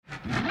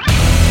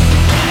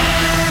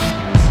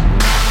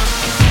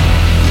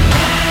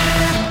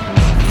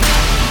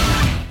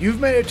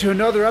made it to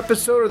another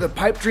episode of the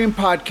Pipe Dream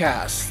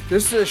Podcast.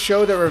 This is a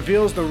show that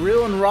reveals the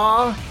real and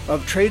raw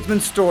of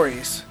tradesmen's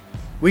stories.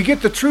 We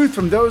get the truth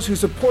from those who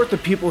support the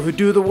people who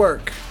do the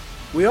work.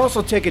 We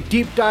also take a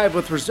deep dive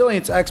with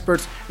resilience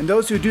experts and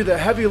those who do the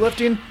heavy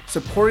lifting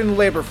supporting the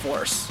labor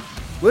force.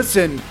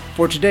 Listen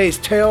for today's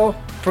tale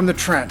from the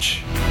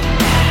trench.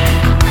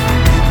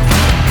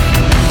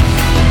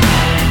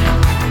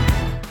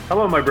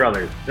 Hello, my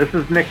brothers. This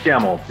is Nick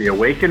Gemmel, the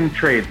Awakened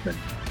Tradesman.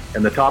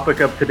 And the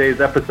topic of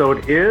today's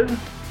episode is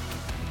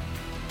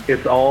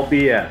It's All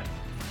B.S.,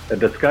 a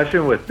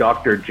discussion with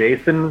Dr.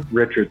 Jason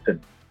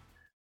Richardson.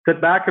 Sit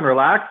back and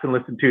relax and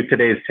listen to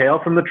today's tale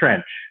from the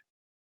trench.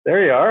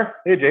 There you are.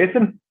 Hey,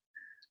 Jason.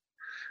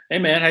 Hey,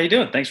 man. How you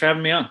doing? Thanks for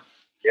having me on.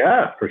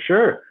 Yeah, for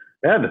sure.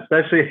 And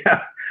especially, I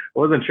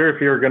wasn't sure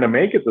if you were going to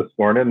make it this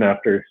morning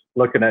after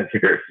looking at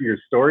your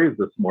stories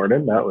this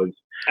morning. That was...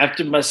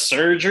 After my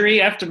surgery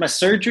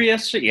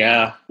yesterday?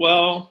 Yeah.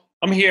 Well,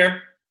 I'm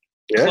here.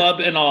 Yeah. Club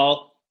and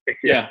all.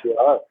 Yeah.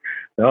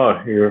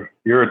 No,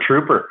 you're a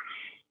trooper.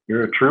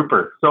 You're a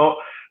trooper. So,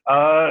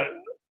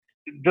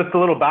 just a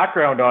little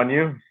background on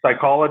you: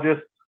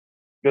 psychologist,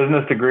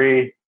 business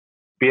degree,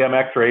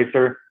 BMX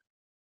racer,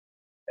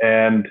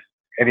 and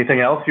anything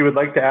else you would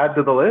like to add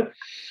to the list?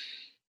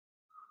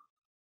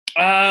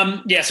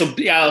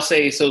 I'll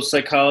say so.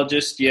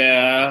 Psychologist,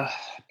 yeah.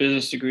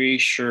 Business degree,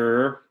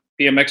 sure.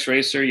 BMX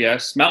racer,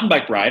 yes. Mountain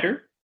bike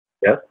rider.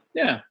 Yes.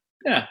 Yeah.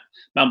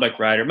 Mountain bike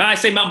rider. I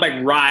say mountain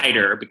bike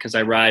rider because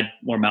I ride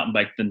more mountain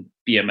bike than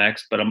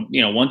BMX. But I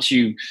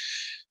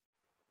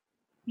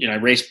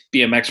raced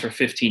BMX for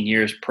 15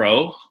 years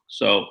pro.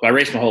 So I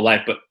raced my whole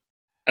life, but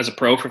as a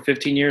pro for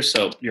 15 years.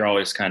 So you're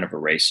always kind of a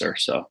racer.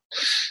 So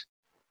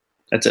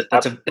that's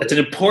an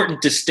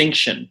important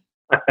distinction.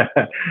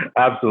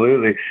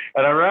 Absolutely.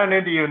 And I ran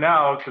into you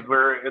now because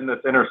we're in this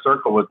inner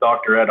circle with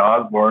Dr. Ed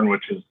Osborne,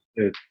 which is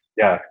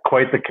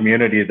quite the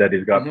community that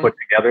he's got put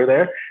together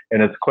there.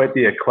 And it's quite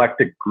the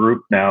eclectic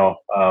group now.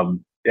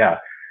 And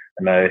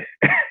I,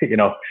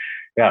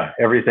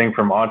 everything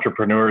from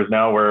entrepreneurs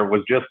now where it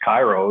was just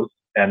chiros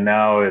and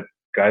now it's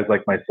guys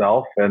like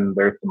myself and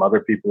there's some other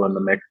people in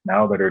the mix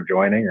now that are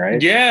joining,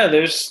 right? Yeah,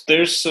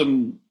 there's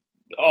some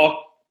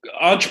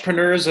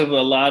entrepreneurs from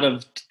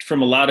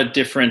a lot of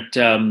different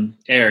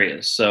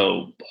areas.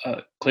 So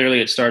clearly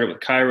it started with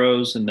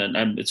chiros, and then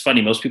it's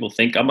funny, most people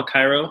think I'm a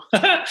chiro.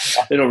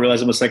 They don't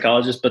realize I'm a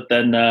psychologist, but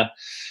then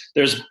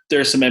there's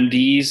some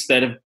MDs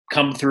that have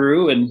come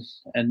through and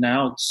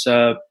now it's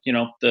the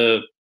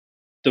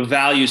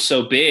value's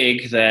so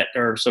big that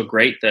or so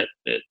great that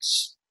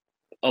it's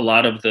a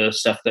lot of the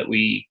stuff that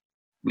we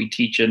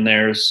teach in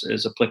there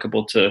is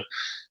applicable to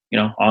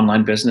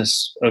online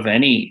business of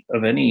any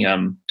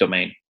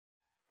domain.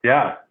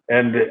 Yeah.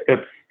 And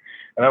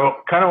I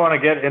kind of want to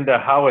get into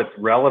how it's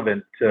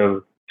relevant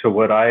to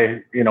what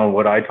I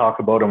talk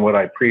about and what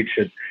I preach.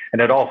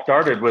 And it all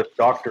started with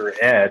Dr.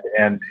 Ed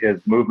and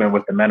his movement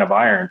with the Men of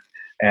Iron.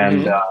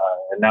 And,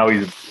 and now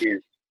he's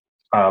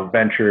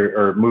ventured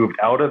or moved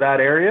out of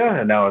that area.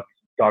 And now it's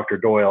Dr.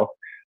 Doyle.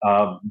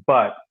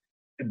 But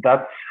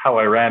that's how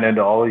I ran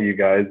into all of you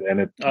guys.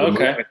 And it's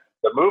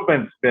the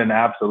movement's been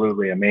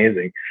absolutely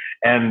amazing.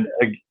 And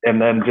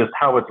then just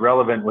how it's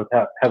relevant with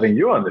having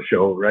you on the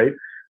show, right?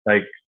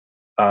 Like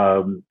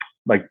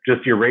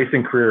just your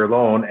racing career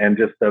alone and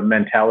just the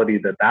mentality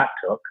that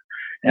took.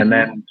 And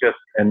then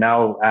and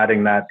now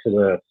adding that to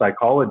the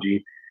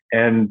psychology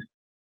and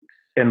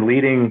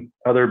leading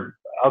other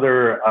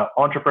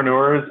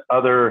entrepreneurs,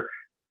 other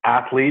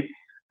athletes,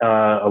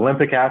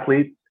 Olympic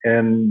athletes,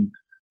 and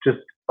just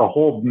a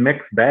whole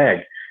mixed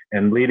bag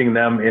and leading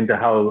them into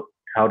how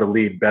to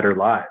lead better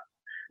lives.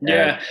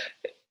 Yeah.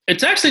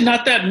 It's actually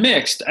not that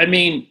mixed. I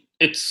mean,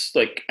 it's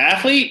like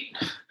athlete,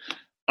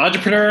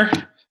 entrepreneur,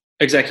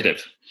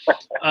 executive.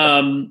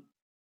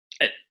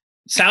 It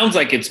sounds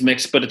like it's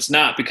mixed, but it's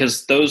not,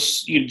 because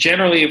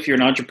generally, if you're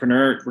an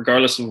entrepreneur,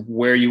 regardless of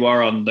where you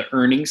are on the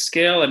earning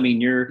scale, I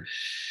mean, you're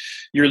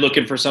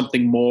looking for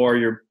something more,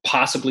 you're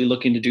possibly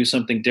looking to do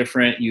something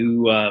different.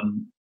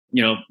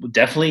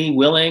 Definitely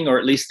willing, or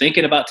at least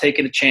thinking about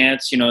taking a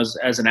chance,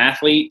 as an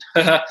athlete,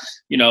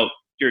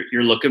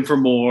 you're looking for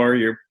more,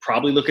 you're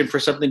probably looking for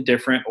something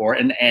different or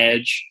an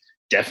edge,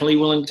 definitely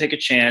willing to take a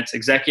chance.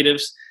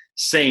 Executives,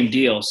 same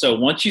deal. So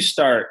once you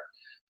start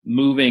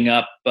moving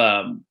up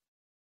the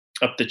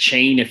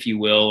chain, if you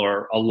will,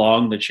 or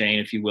along the chain,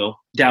 if you will,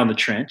 down the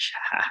trench,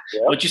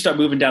 once you start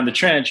moving down the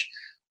trench,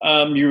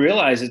 you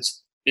realize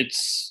it's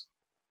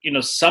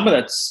some of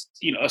that's,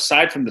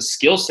 aside from the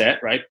skill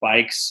set, right?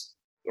 Bikes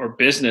or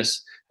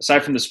business,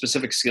 aside from the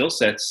specific skill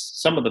sets,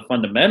 some of the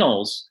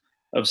fundamentals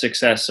of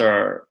success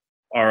are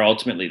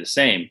ultimately the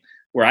same.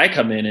 Where I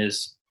come in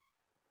is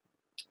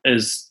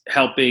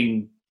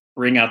helping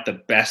bring out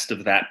the best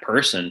of that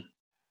person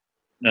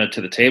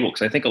to the table.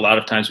 Because I think a lot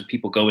of times when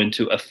people go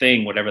into a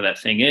thing, whatever that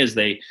thing is,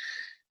 they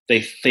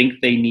think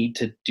they need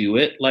to do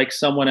it like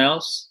someone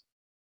else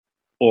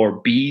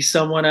or be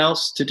someone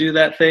else to do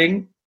that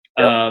thing.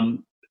 Yep.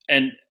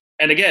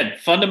 And again,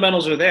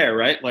 fundamentals are there,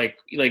 right? Like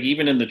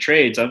even in the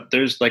trades,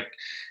 there's like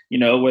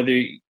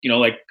whether,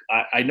 like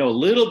I know a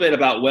little bit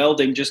about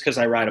welding just because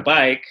I ride a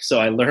bike. So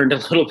I learned a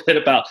little bit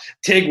about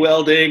TIG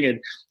welding, and,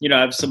 I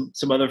have some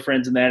other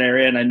friends in that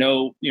area. And I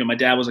know, my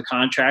dad was a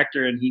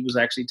contractor, and he was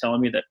actually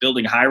telling me that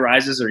building high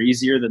rises are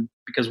easier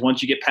because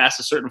once you get past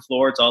a certain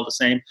floor, it's all the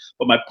same.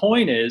 But my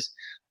point is,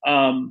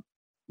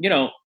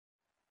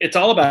 it's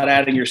all about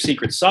adding your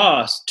secret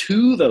sauce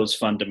to those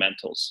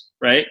fundamentals,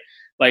 right?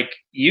 Like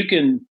you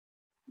can,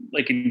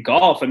 like in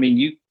golf, I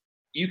mean,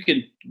 you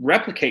can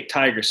replicate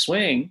Tiger's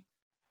swing.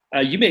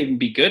 You may even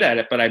be good at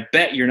it, but I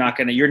bet you're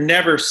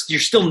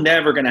still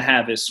never going to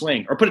have his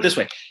swing. Or put it this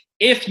way,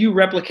 if you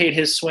replicate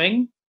his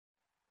swing,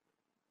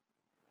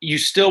 you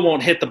still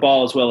won't hit the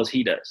ball as well as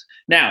he does.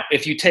 Now,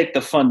 if you take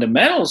the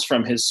fundamentals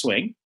from his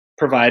swing,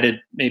 provided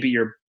maybe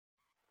your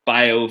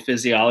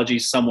biophysiology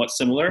is somewhat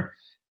similar,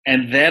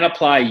 and then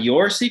apply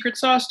your secret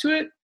sauce to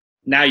it,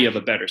 now you have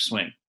a better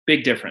swing.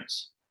 Big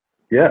difference.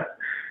 Yeah.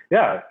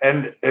 Yeah.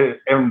 And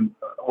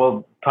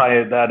we'll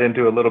tie that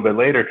into a little bit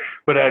later,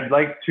 but I'd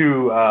like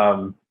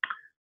to,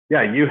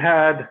 you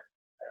had,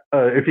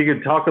 if you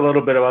could talk a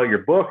little bit about your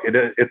book,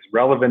 it's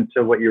relevant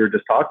to what you were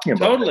just talking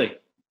about. Totally.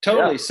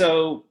 Yeah.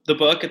 So the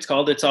book, it's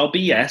called It's All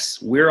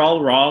B.S. We're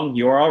all wrong.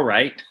 You're all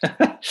right.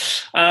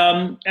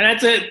 And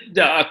that's it.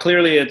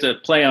 Clearly it's a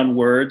play on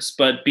words,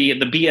 but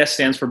the B.S.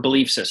 stands for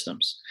belief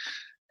systems.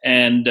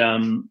 And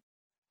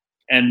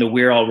the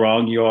we're all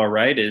wrong, you're all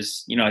right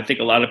is, I think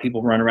a lot of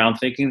people run around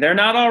thinking they're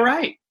not all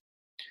right.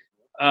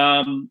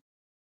 The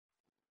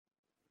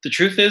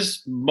truth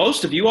is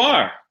most of you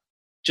are,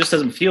 just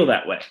doesn't feel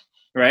that way.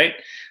 Right.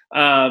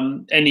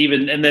 And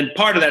then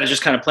part of that is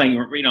just kind of playing,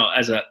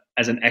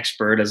 as an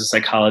expert, as a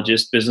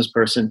psychologist, business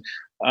person.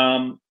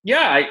 I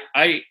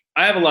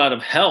have a lot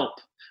of help,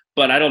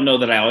 but I don't know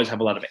that I always have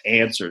a lot of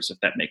answers, if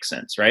that makes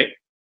sense. Right.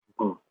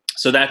 Mm-hmm.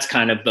 So that's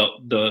kind of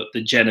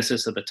the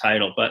genesis of the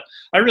title. But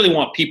I really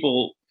want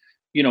people,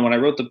 when I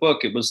wrote the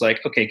book, it was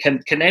like, okay,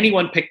 can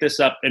anyone pick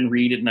this up and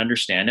read it and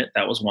understand it?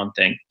 That was one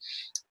thing.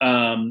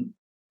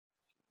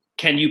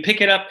 Can you pick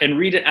it up and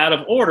read it out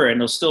of order and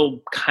it'll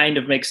still kind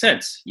of make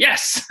sense?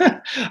 Yes.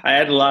 I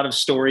had a lot of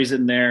stories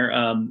in there,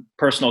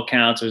 personal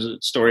accounts. There's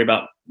a story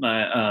about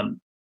my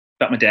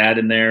dad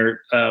in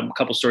there, a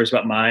couple stories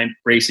about my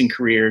racing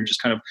career, and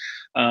just kind of,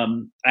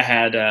 I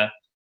had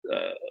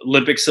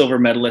Olympic silver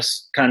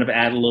medalist kind of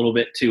add a little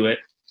bit to it,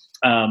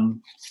 and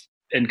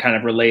kind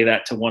of relay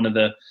that to one of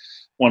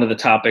the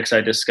topics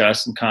I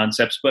discussed and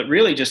concepts, but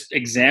really just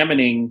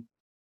examining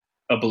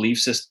a belief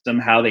system,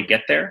 how they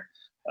get there,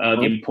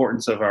 the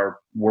importance of our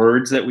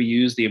words that we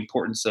use, the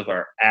importance of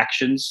our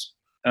actions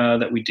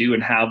that we do,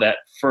 and how that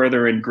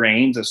further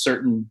ingrains a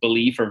certain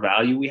belief or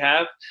value we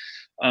have.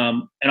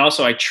 And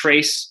also I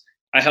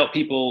help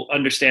people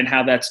understand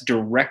how that's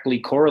directly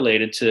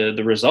correlated to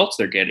the results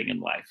they're getting in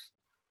life.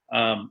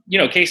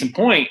 Case in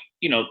point,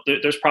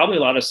 there's probably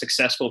a lot of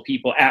successful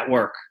people at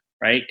work,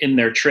 right, in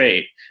their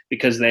trade,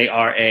 because they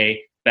are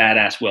a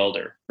badass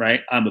welder,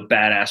 right? I'm a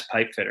badass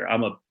pipe fitter.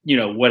 I'm a,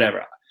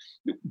 whatever.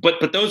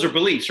 But those are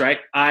beliefs, right?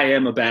 I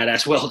am a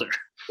badass welder.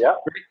 Yeah.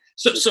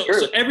 So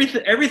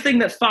everything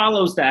that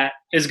follows that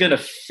is going to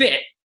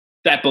fit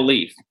that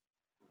belief.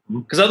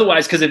 Because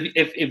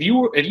if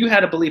you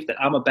had a belief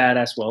that I'm a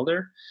badass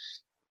welder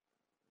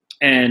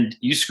and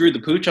you screwed the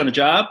pooch on a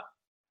job,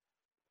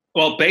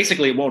 well,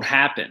 basically it won't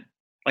happen.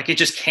 Like it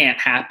just can't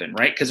happen,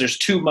 right? Because there's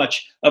too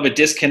much of a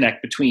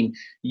disconnect between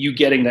you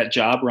getting that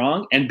job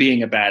wrong and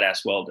being a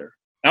badass welder.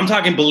 I'm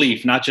talking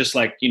belief, not just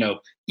like,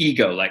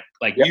 ego, like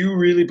yep. You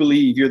really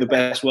believe you're the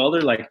best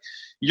welder. Like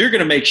you're going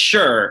to make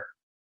sure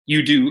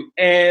you do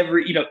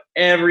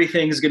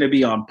everything's going to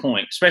be on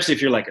point, especially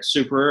if you're like a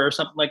super or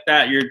something like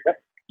that.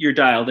 You're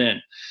dialed in.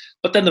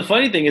 But then the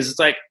funny thing is, it's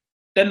like,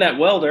 then that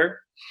welder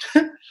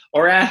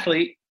or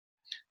athlete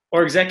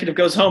or executive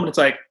goes home and it's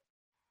like,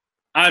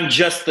 I'm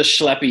just the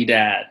schleppy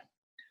dad.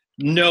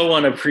 No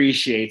one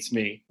appreciates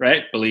me,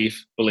 right?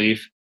 Belief,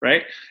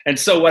 right? And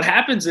so what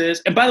happens is,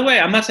 and by the way,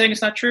 I'm not saying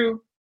it's not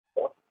true.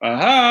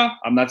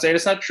 I'm not saying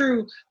it's not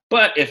true.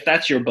 But if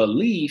that's your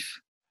belief,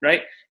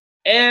 right?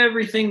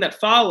 Everything that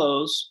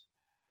follows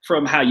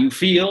from how you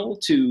feel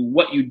to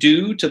what you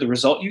do to the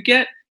result you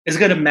get is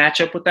going to match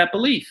up with that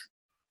belief.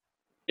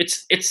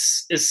 It's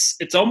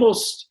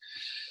almost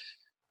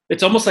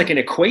like an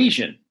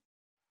equation.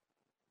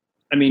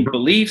 I mean,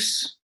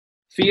 beliefs,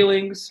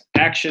 feelings,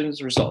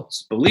 actions,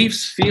 results.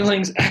 Beliefs,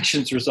 feelings,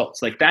 actions,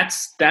 results. Like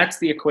that's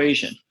the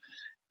equation.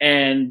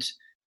 And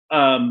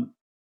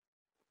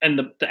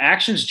the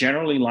actions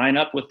generally line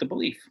up with the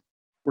belief,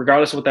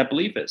 regardless of what that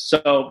belief is.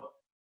 So,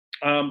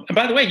 and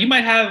by the way, you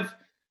might have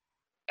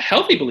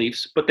healthy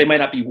beliefs, but they might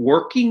not be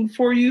working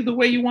for you the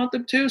way you want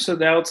them to. So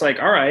now it's like,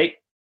 all right,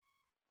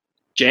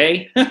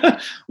 Jay,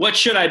 what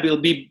should I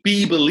be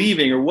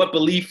believing, or what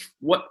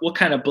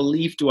kind of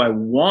belief do I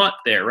want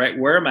there, right?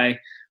 Where am I?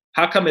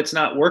 How come it's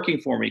not working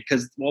for me?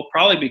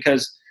 Probably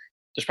because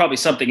there's probably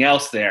something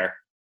else there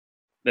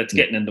that's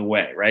getting in the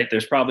way, right?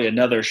 There's probably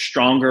another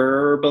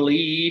stronger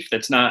belief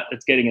that's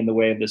getting in the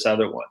way of this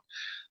other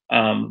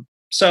one.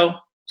 So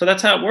So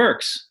that's how it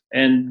works.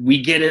 And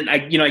we get it. I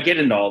get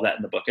into all that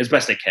in the book as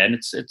best I can.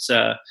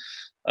 The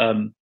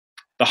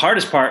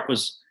hardest part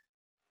was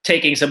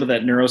taking some of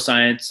that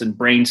neuroscience and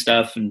brain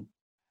stuff and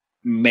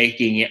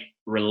making it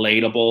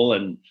relatable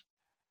and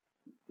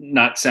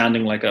not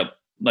sounding like a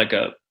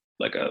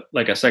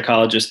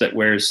psychologist that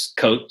wears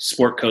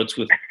sport coats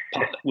with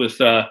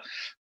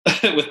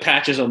with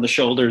patches on the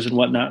shoulders and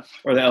whatnot,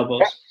 or the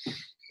elbows.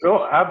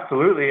 Oh,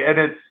 absolutely. And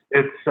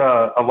it's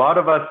a lot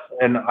of us,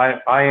 and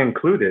I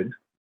included,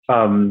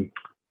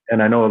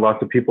 and I know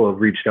lots of people have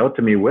reached out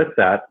to me with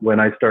that. When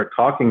I start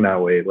talking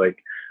that way, like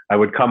I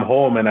would come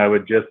home and I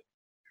would just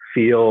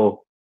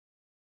feel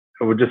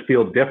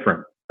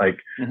different. Like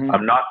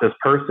I'm not this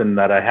person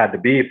that I had to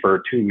be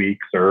for 2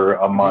 weeks or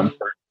a month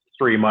or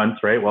 3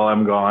 months, right? While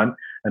I'm gone.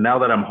 And now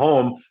that I'm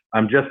home,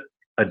 I'm just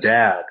a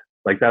dad.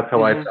 Like that's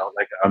how I felt.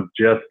 Like I'm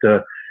just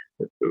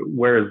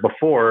whereas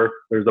before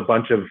there's a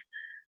bunch of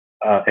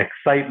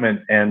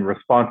excitement and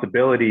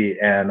responsibility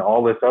and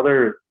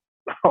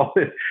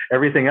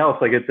everything else.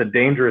 Like it's a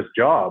dangerous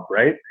job,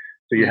 right?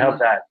 So you have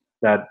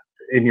that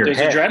in your head.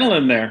 There's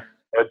adrenaline there.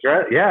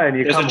 Yeah, and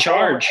there's a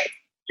charge.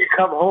 You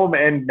come home,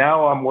 and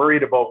now I'm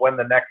worried about when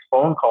the next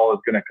phone call is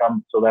going to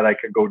come, so that I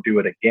could go do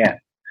it again,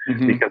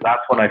 because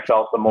that's when I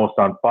felt the most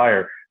on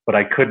fire. But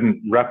I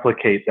couldn't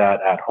replicate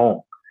that at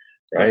home,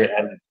 right?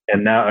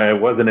 And now it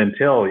wasn't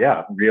until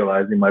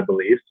realizing my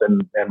beliefs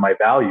and my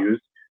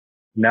values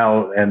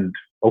now, and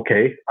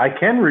okay, I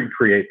can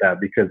recreate that,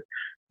 because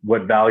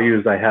what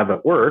values I have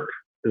at work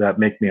that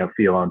make me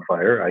feel on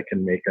fire, I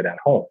can make it at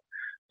home.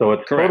 So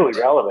it's totally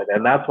relevant.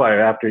 And that's why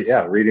after,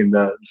 reading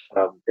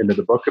into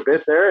the book a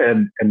bit there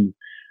and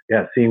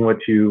seeing what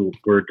you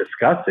were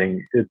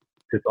discussing,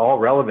 it's all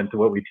relevant to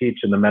what we teach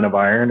in the Men of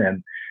Iron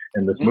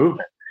and this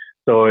movement.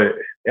 So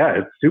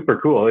it's super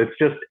cool. It's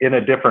just in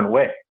a different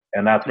way.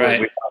 And that's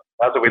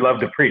what we love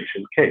to preach.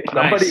 Okay,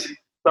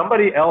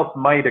 somebody else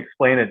might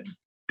explain it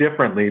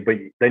differently, but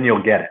then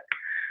you'll get it.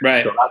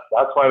 Right. So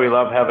that's why we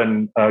love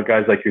having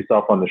guys like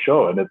yourself on the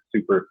show, and it's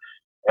super,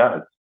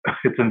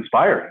 it's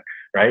inspiring,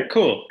 right?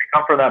 Cool. We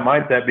come from that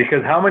mindset,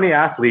 because how many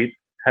athletes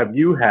have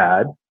you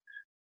had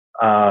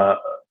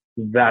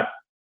that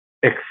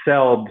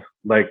excelled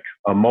like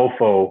a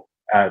mofo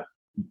at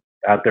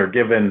their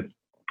given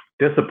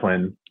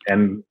discipline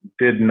and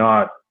did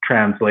not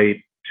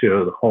translate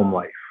to home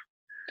life?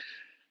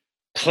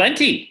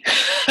 Plenty.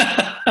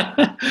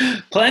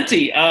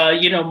 Plenty.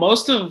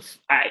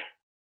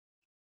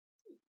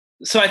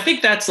 So I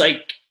think that's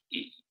like,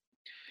 you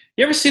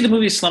ever see the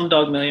movie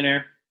Slumdog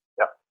Millionaire?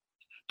 Yeah.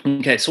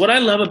 Okay, so what I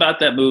love about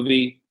that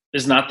movie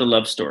is not the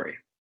love story.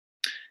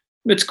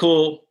 It's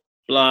cool,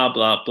 blah,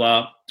 blah,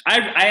 blah. I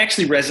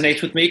actually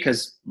resonates with me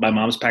because my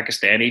mom's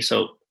Pakistani,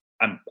 so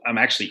I'm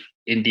actually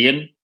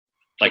Indian,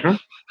 like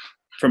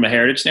from a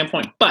heritage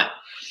standpoint. But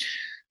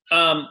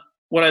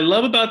what I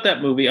love about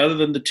that movie, other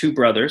than the two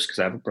brothers, because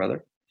I have a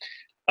brother,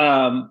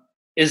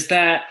 is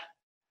that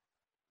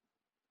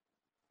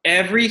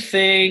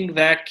everything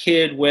that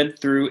kid went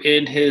through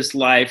in his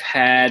life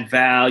had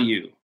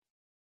value,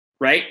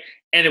 right?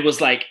 And it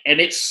was like,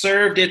 and it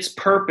served its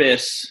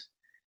purpose.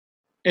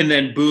 And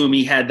then boom,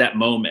 he had that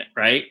moment,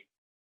 right?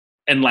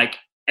 And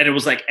it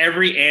was like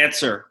every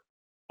answer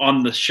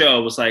on the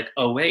show was like,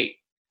 oh wait,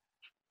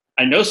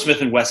 I know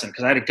Smith & Wesson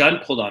because I had a gun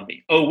pulled on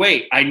me. Oh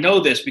wait, I know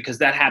this because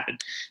that happened.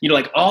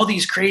 Like all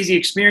these crazy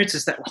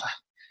experiences that,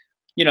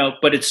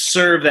 but it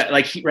served that,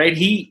 like, it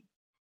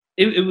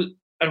was,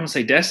 I don't want to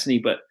say destiny,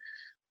 but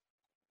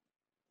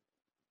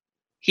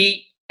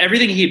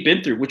everything he had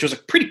been through, which was a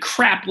pretty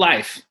crap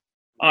life,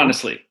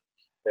 honestly,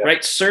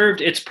 right,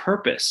 served its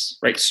purpose,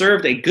 right,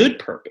 served a good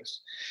purpose.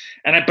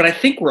 But I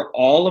think we're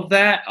all of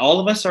that. All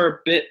of us are a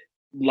bit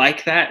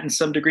like that in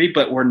some degree,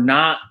 but we're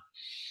not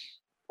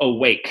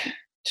awake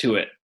to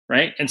it,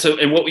 right? And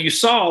what you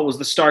saw was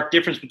the stark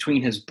difference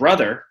between his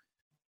brother,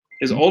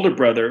 his older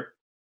brother,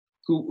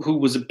 who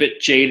was a bit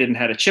jaded and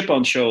had a chip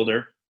on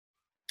shoulder,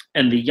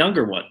 and the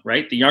younger one,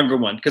 right? The younger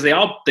one, because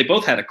they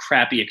both had a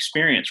crappy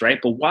experience, right?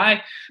 But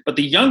why? But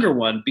the younger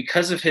one,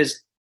 because of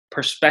his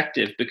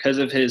perspective, because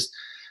of his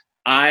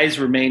eyes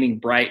remaining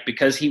bright,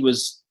 because he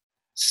was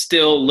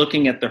still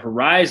looking at the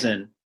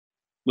horizon,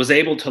 was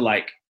able to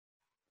like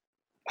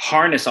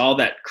harness all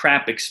that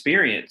crap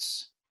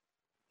experience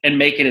and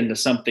make it into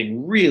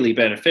something really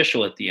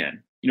beneficial at the end.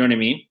 You know what I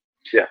mean?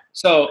 Yeah.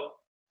 So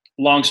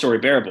long story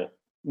bearable.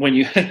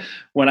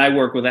 When I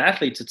work with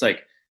athletes, it's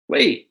like,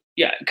 wait,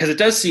 yeah, because it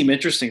does seem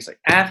interesting. It's like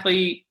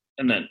athlete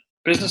and then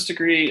business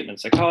degree and then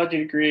psychology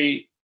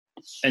degree,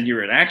 and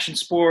you're in action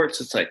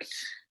sports. It's like,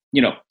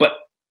 but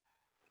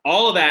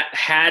all of that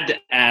had to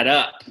add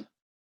up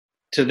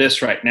to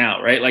this right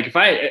now, right? Like if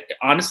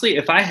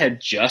I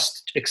had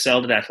just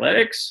excelled at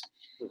athletics,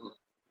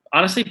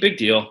 honestly, big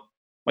deal.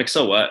 Like,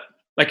 so what?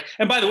 Like,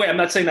 and by the way, I'm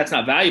not saying that's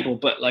not valuable,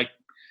 but like,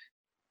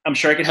 I'm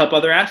sure I could help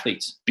other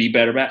athletes be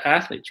better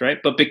athletes, right?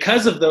 But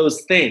because of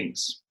those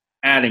things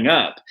adding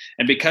up,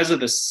 and because of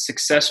the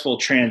successful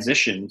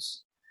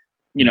transitions,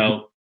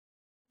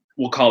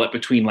 we'll call it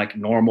between like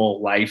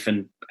normal life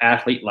and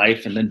athlete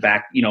life, and then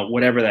back,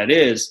 whatever that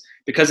is,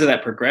 because of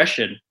that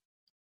progression.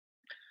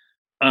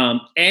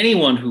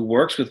 Anyone who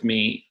works with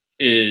me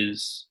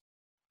is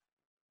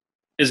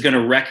going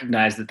to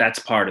recognize that that's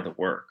part of the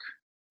work,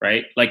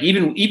 right? Like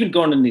even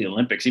going into the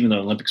Olympics, even though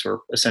the Olympics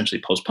were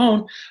essentially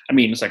postponed, I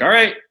mean, it's like, all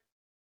right,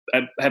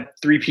 I have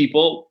 3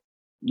 people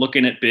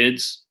looking at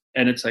bids,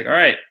 and it's like, all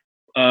right,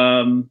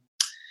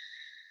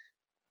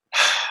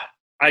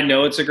 I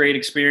know it's a great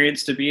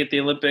experience to be at the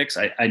Olympics.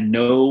 I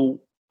know,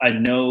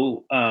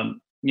 to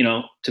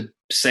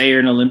say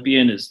you're an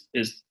Olympian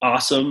is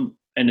awesome,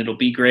 and it'll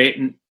be great.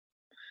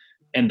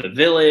 And the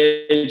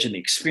village and the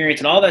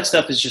experience and all that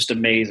stuff is just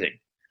amazing.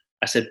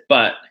 I said,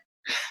 but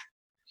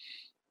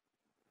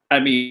I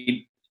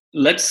mean,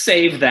 let's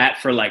save that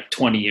for like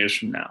 20 years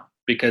from now,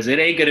 because it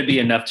ain't going to be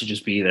enough to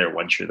just be there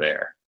once you're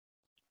there.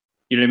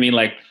 You know what I mean?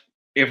 Like,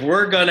 if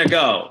we're going to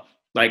go,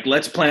 like,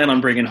 let's plan on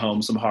bringing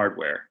home some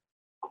hardware,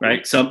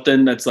 right?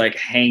 Something that's like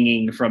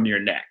hanging from your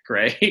neck,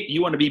 right?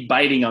 You want to be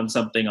biting on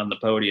something on the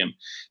podium,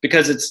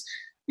 because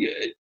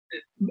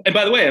and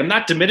by the way, I'm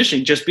not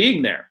diminishing just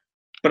being there,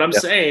 but I'm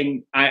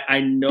saying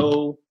I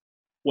know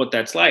what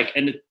that's like.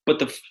 And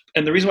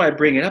the reason why I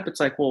bring it up, it's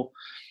like, well,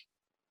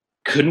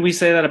 couldn't we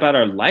say that about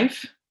our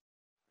life,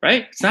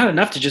 right? It's not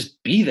enough to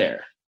just be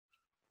there,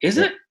 is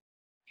it?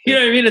 You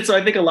know what I mean? And so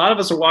I think a lot of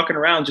us are walking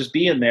around just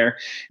being there,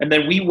 and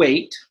then we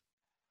wait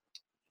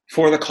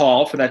for the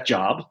call for that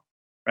job,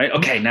 right?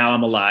 Okay, now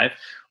I'm alive.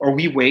 Or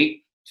we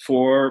wait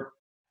for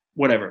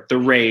whatever, the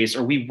raise,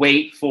 or we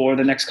wait for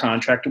the next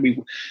contract, or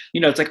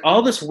it's like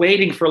all this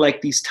waiting for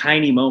like these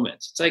tiny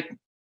moments. It's like,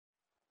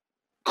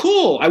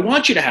 cool, I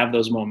want you to have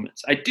those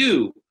moments. I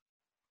do.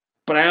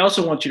 But I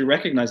also want you to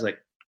recognize, like,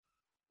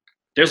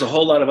 there's a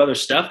whole lot of other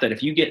stuff that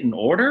if you get in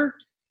order,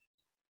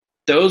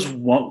 those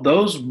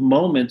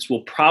moments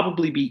will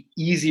probably be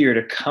easier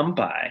to come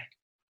by,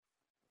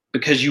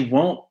 because you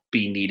won't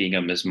be needing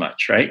them as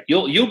much, right?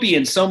 You'll be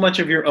in so much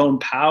of your own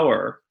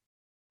power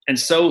and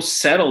so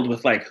settled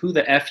with like who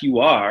the F you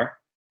are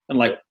and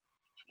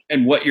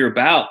what you're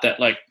about, that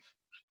like,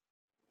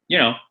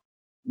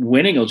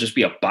 winning will just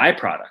be a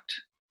byproduct.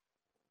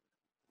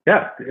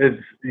 Yeah,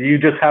 you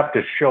just have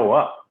to show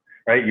up,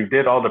 right? You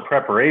did all the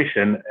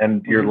preparation,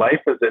 and your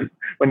life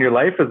when your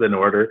life is in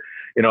order.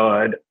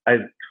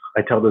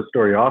 I tell this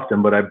story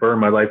often, but I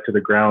burned my life to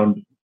the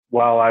ground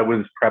while I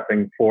was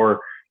prepping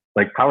for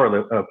like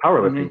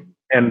powerlifting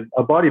and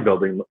a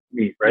bodybuilding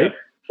meet, right?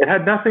 It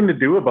had nothing to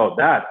do about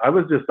that. I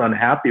was just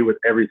unhappy with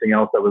everything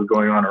else that was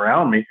going on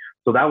around me.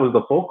 So that was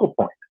the focal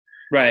point.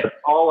 Right. That's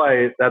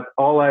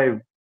all I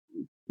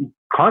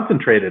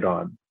concentrated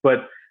on.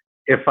 But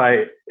if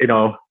you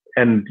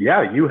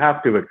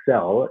have to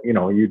excel,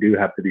 you do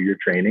have to do your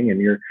training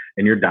and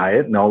your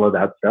diet and all of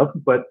that stuff.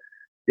 But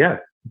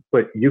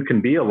you can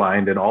be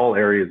aligned in all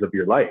areas of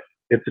your life.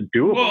 It's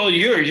doable. Well,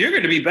 you're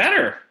going to be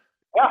better.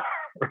 Yeah.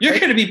 Right? You're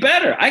going to be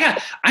better. I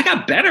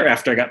got better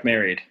after I got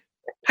married.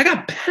 I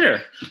got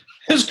better.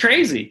 It was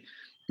crazy,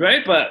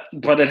 right? But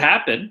it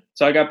happened,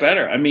 so I got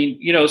better. I mean,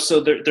 so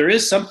there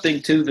is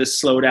something to this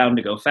slow down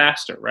to go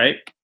faster, right?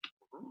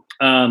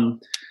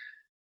 And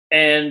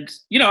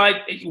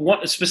I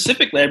want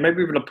specifically, I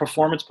remember even a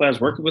performance player I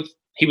was working with.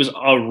 He was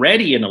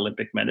already an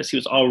Olympic medalist. He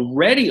was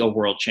already a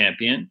world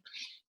champion.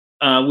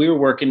 We were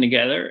working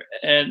together,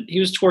 and he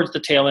was towards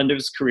the tail end of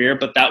his career,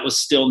 but that was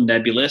still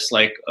nebulous.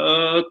 Like,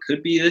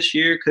 could be this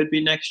year, could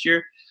be next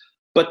year.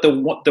 But the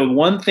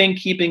one thing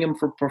keeping him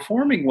from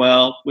performing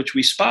well, which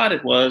we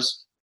spotted,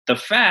 was the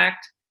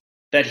fact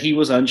that he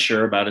was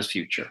unsure about his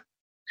future.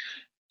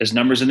 His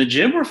numbers in the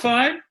gym were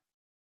fine.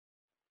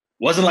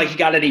 Wasn't like he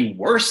got any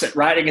worse at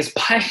riding his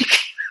bike,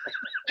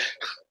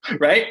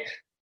 right?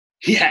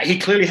 He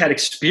clearly had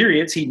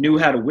experience. He knew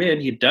how to win.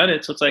 He'd done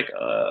it. So it's like,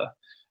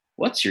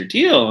 what's your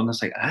deal? And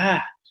it's like,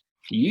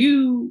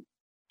 you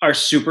are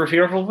super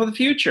fearful for the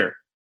future.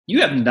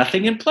 You have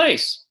nothing in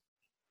place.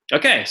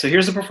 Okay, so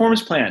here's the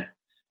performance plan.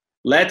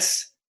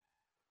 Let's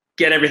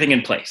get everything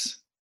in place,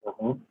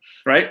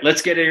 right?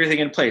 Let's get everything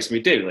in place. We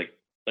do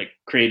like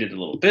created a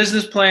little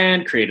business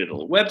plan, created a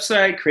little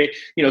website,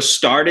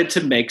 started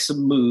to make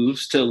some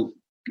moves to,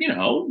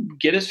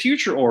 get us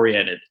future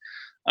oriented.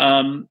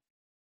 And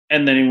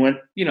then he went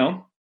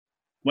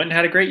and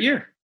had a great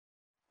year.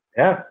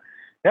 Yeah.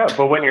 Yeah.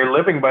 But when you're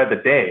living by the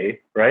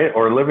day, right,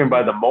 or living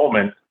by the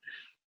moment,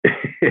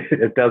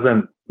 it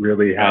doesn't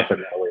really happen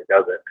that way,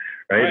 does it?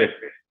 Right? If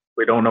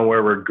we don't know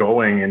where we're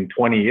going in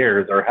 20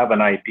 years or have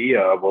an idea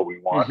of what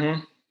we want,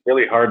 it's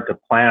really hard to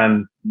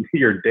plan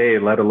your day,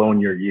 let alone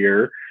your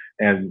year.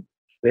 And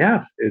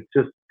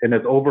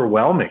it's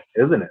overwhelming,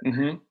 isn't it?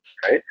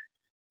 Right?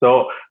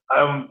 So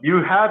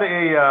you had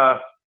I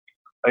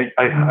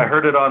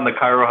heard it on the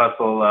Cairo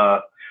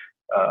Hustle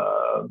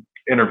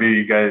interview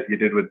you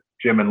did with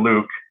Jim and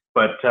Luke,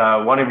 but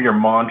one of your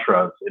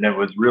mantras, and it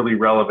was really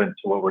relevant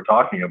to what we're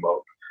talking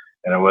about.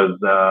 And it was,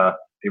 do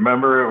you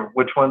remember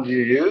which ones you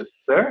used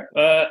there?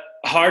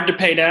 Hard to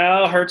pay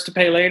now, hurts to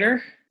pay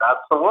later.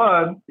 That's the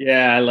one.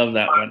 Yeah, I love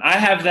that one. I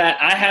have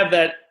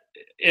that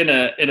in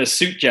a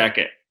suit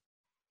jacket.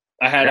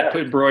 I had it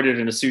embroidered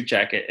in a suit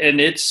jacket,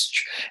 and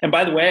and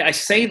by the way, I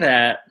say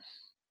that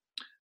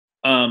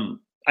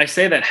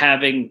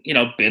having,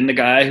 been the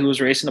guy who was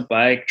racing a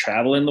bike,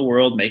 traveling the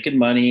world, making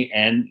money,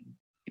 and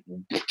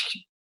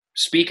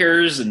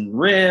speakers and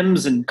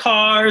rims and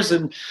cars,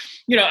 and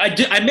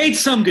I made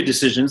some good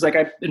decisions. Like,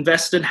 I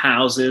invested in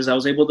houses. I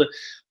was able to,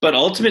 but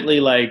ultimately,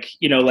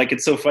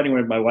 it's so funny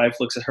when my wife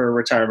looks at her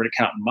retirement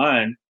account and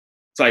mine.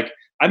 It's like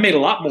I made a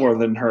lot more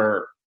than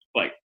her.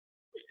 Like,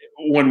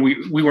 when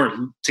we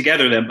weren't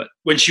together then, but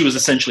when she was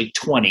essentially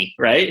 20,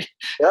 right?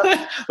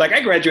 Yeah. Like,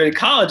 I graduated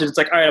college, and it's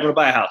like, all right, I'm going to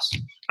buy a house.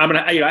 I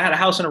had a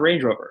house and a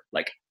Range Rover,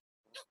 like,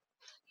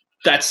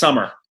 that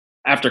summer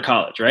after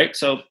college, right?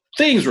 So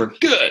things were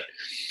good.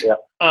 Yeah.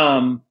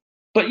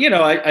 But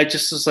I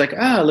just was like,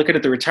 looking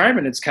at the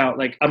retirement account,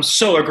 like, I'm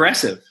so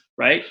aggressive,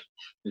 right?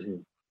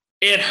 Mm-hmm.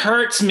 It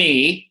hurts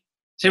me,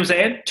 see what I'm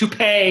saying, to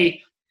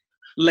pay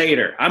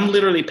later. I'm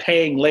literally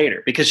paying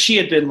later because she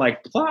had been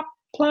like, plop,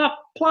 plop,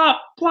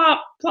 plop,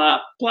 plop,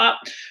 plop, plop,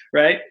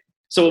 right?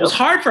 So it was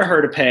hard for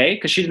her to pay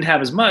because she didn't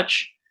have as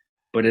much,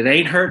 but it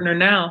ain't hurting her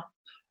now,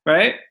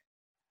 right?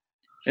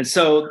 And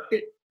so,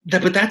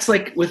 but that's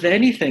like with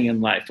anything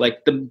in life,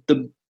 like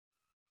the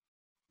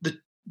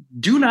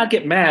do not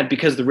get mad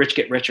because the rich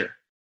get richer.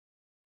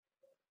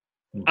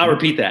 Mm-hmm. I'll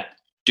repeat that.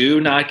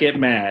 Do not get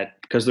mad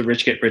because the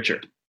rich get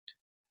richer.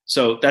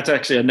 So that's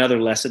actually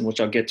another lesson, which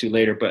I'll get to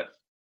later, but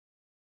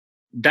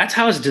that's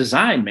how it's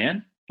designed,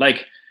 man.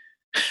 Like,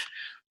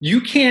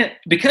 you can't,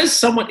 because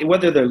someone,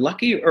 whether they're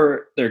lucky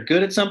or they're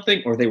good at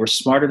something or they were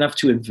smart enough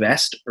to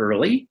invest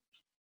early,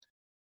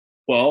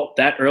 well,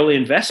 that early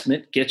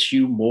investment gets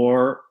you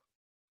more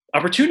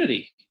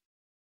opportunity.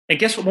 And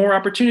guess what more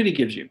opportunity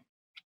gives you?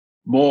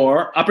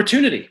 More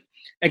opportunity.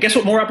 And guess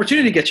what more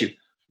opportunity gets you?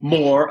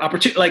 More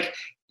opportunity. Like,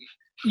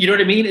 you know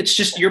what I mean? It's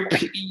just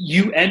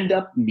you end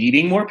up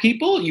meeting more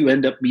people. You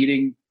end up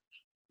meeting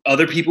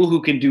other people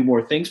who can do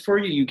more things for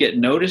you. You get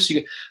noticed.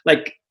 I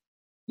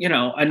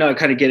know I'm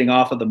kind of getting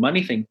off of the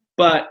money thing,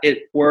 but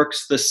it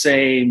works the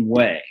same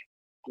way,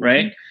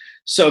 right? Mm-hmm.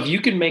 So if you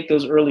can make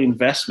those early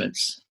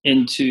investments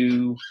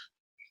into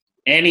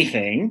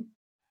anything,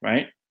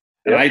 right?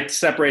 Yep. And I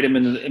separate them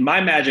in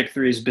my magic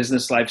 3 is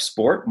business, life,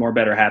 sport, more,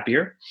 better,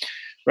 happier,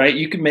 right?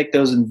 You can make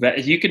those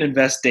you can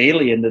invest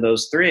daily into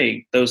those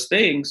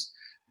things,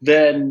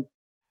 then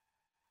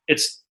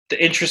it's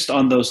the interest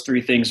on those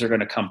 3 things are going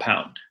to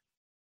compound.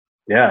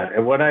 Yeah,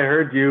 and when I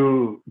heard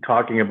you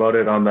talking about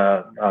it on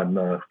the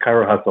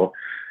Chiro Hustle,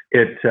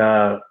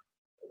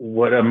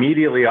 what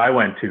immediately I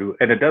went to,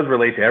 and it does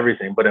relate to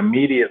everything, but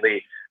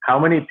immediately, how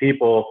many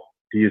people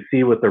do you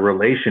see with the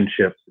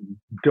relationships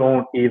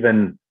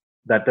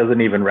that doesn't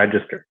even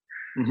register,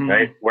 mm-hmm.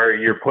 right? Where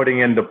you're putting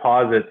in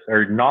deposits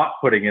or not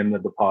putting in the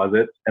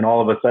deposits, and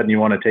all of a sudden you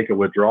want to take a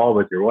withdrawal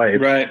with your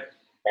wife, right?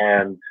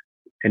 And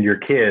your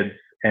kids,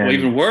 and well,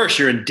 even worse,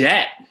 you're in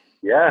debt.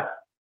 Yeah,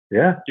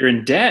 you're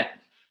in debt.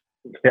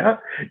 Yeah,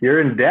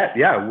 you're in debt.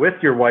 Yeah, with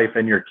your wife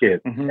and your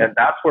kids, mm-hmm. and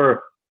that's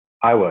where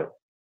I was,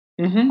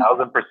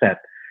 1,000%.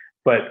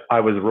 But I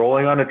was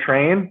rolling on a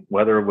train,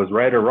 whether it was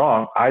right or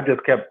wrong. I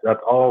just kept.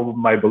 That's all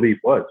my belief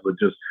was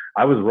just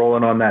I was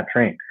rolling on that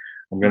train.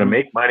 I'm going to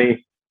make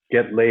money,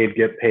 get laid,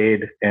 get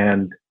paid,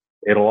 and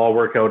it'll all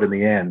work out in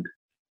the end.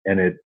 And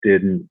it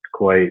didn't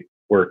quite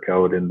work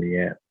out in the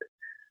end.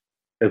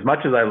 As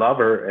much as I love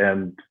her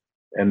and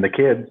the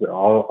kids,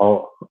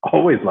 I'll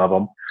always love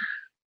them,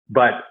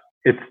 but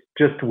it's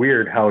just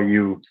weird how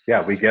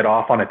we get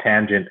off on a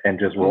tangent and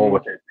just roll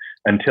with it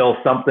until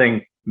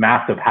something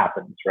massive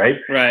happens, right?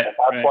 Right. And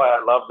that's why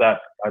I love that.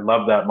 I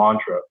love that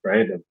mantra,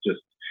 right? It's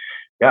just,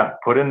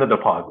 put in the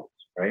deposits,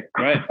 right?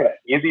 Right.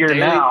 Easier daily,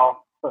 now.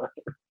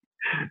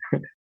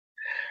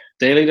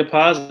 Daily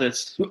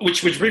deposits,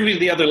 which brings me to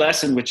the other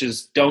lesson, which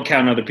is don't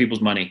count other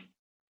people's money.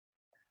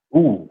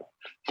 Ooh,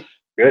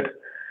 good.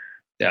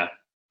 Yeah.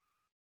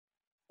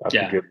 That's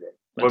a good one.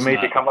 What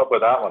made you come up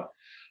with that one?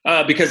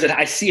 Because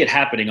I see it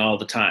happening all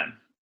the time.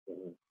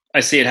 I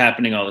see it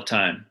happening all the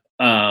time.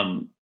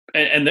 And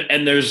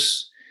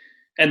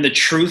the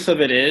truth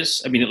of it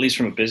is, I mean, at least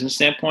from a business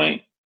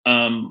standpoint,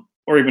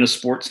 or even a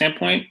sports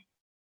standpoint,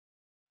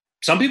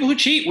 some people who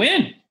cheat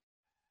win.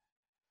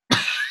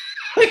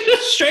 Like,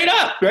 just straight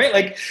up, right?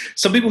 Like,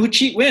 some people who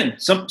cheat win.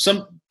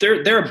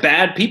 There are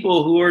bad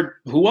people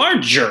who are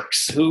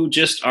jerks, who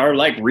just are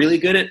like really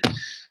good at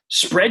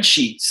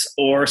spreadsheets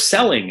or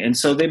selling, and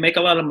so they make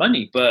a lot of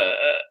money. But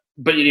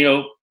maybe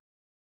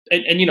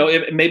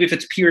if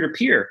it's peer to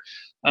peer,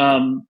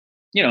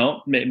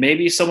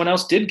 maybe someone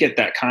else did get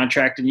that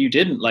contract and you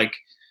didn't. Like,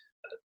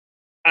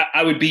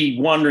 I would be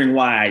wondering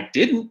why I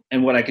didn't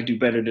and what I could do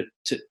better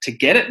to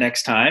get it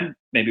next time.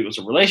 Maybe it was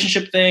a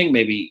relationship thing.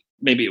 Maybe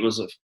it was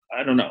a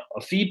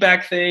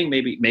feedback thing.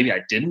 Maybe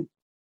I didn't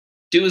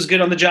do as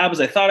good on the job as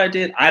I thought I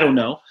did. I don't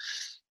know.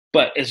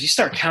 But as you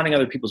start counting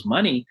other people's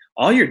money,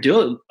 all you're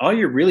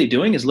really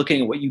doing is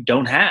looking at what you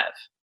don't have.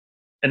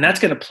 And that's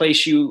going to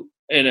place you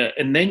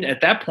and then at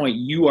that point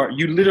you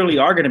literally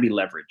are going to be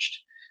leveraged.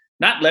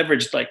 Not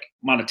leveraged like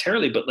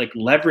monetarily, but like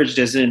leveraged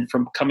as in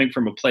coming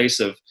from a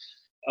place of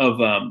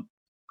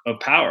of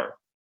power,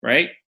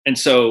 right? And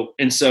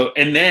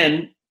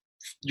then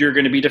you're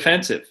going to be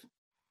defensive,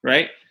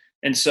 right?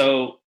 And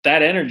so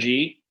that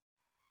energy,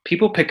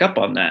 people pick up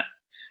on that.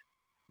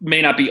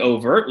 May not be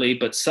overtly,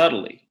 but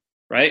subtly,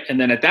 right? And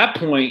then at that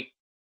point,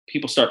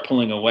 people start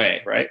pulling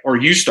away, right? Or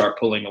you start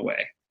pulling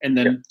away, and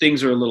then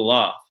things are a little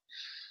off.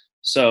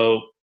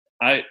 So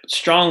I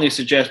strongly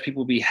suggest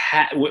people be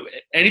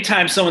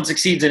anytime someone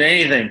succeeds in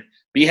anything,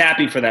 be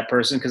happy for that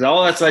person, because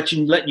all that's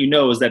letting you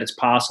know is that it's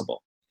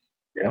possible.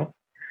 Yeah.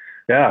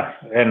 Yeah.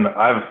 And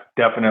I've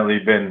definitely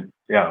been,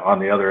 on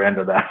the other end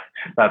of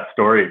that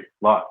story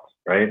lots,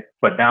 right?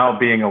 But now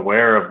being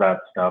aware of that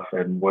stuff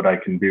and what I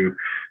can do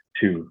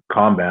to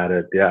combat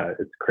it,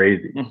 it's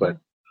crazy. Mm-hmm. But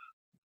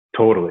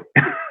totally.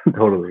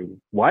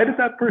 Why did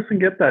that person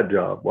get that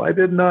job? Why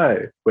didn't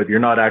I? But you're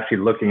not actually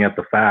looking at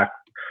the facts,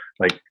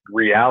 like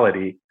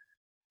reality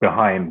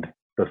behind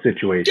the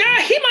situation.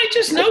 Yeah, he might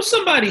just know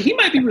somebody. He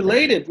might be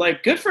related.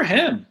 Like, good for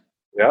him.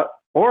 Yeah.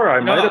 Or I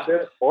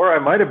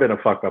might have been a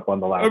fuck up on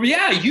the last. Or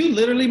you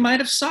literally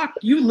might have sucked.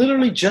 You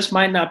literally just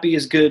might not be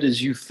as good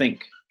as you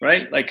think,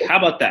 right? Like, how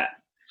about that?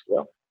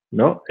 Yeah.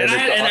 No. And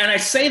I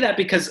say that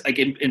because, like,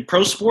 in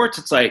pro sports,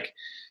 it's like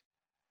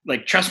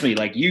trust me,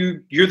 like you're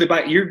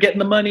getting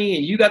the money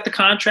and you got the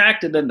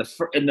contract, and then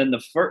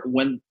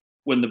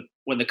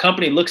when the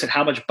company looks at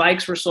how much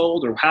bikes were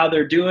sold or how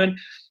they're doing,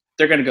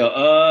 they're going to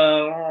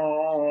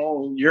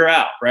go, you're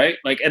out, right?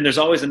 Like, and there's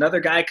always another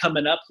guy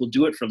coming up who'll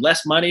do it for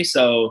less money.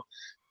 So,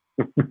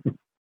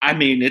 I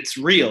mean, it's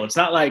real. It's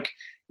not like,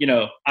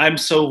 I'm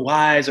so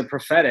wise or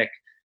prophetic.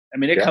 I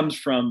mean, it comes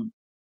from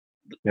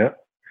experience.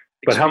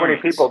 But how many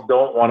people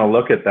don't want to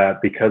look at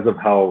that because of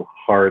how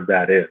hard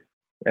that is,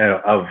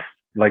 of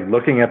like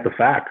looking at the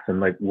facts and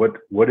like what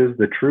is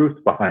the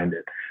truth behind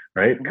it,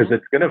 right? Because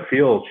it's going to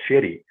feel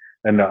shitty.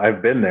 And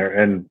I've been there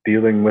and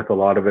dealing with a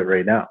lot of it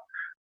right now.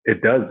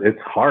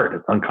 It's hard.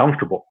 It's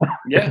uncomfortable.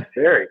 Yeah. It's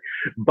scary.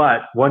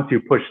 But once you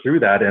push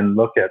through that and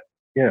look at,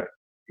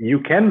 you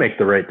can make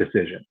the right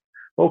decision.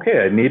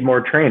 Okay, I need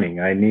more training.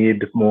 I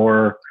need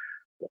more,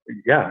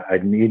 I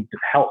need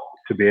help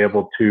to be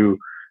able to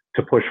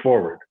push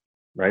forward,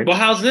 right? Well,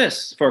 how's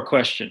this for a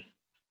question?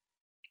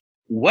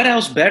 What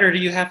else better do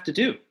you have to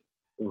do?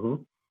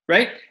 Mm-hmm.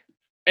 Right?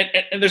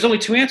 And there's only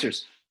two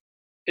answers.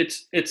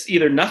 It's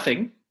either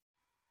nothing,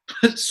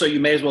 so you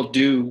may as well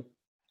do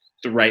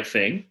the right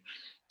thing,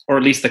 or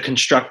at least the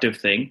constructive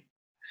thing.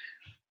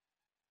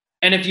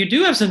 And if you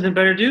do have something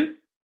better to do,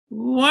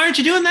 why aren't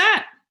you doing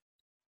that?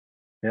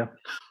 Yeah.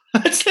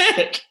 That's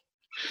it.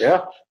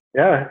 Yeah.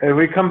 Yeah. And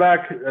we come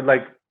back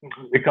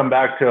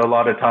to a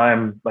lot of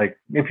time, like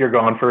if you're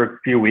gone for a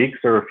few weeks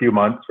or a few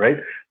months, right?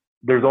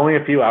 There's only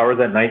a few hours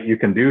at night you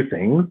can do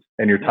things,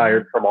 and you're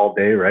tired from all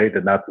day, right?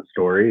 And that's the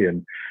story.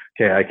 And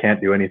okay, I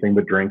can't do anything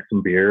but drink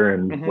some beer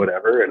and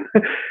whatever,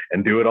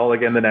 and do it all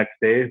again the next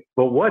day.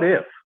 But what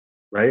if,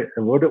 right?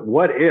 And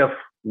what if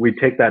we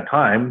take that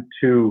time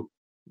to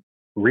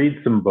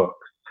read some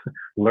books,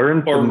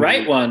 learn or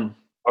write one,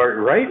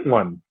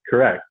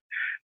 correct,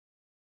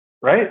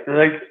 right?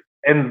 Like,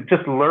 and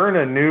just learn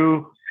a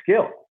new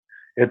skill.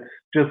 It's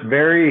just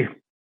very,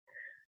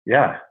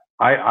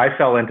 I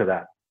fell into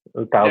that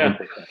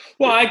 1,000%.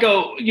 Well, I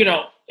go,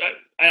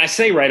 I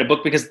say write a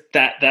book because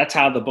that's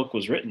how the book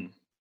was written.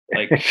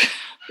 Like,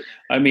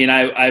 I mean,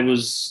 I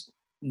was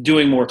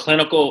doing more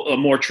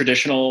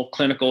traditional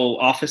clinical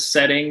office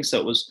setting.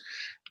 So it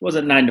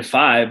wasn't 9 to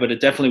 5, but it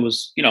definitely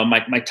was,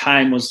 my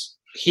time was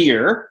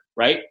here,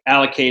 right?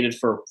 Allocated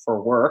for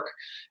work.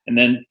 And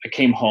then I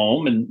came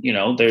home and,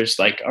 there's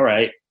like, all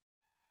right,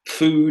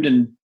 food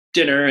and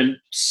dinner and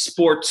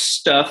sports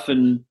stuff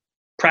and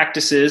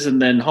practices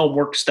and then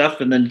homework stuff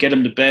and then get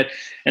them to bed.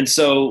 And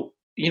so,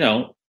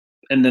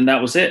 and then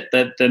that was it.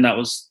 That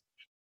was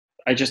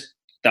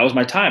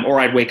my time, or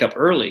I'd wake up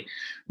early.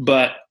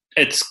 But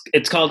it's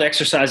called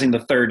exercising the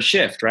third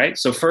shift, right?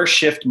 So first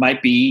shift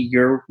might be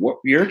your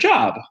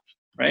job,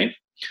 right?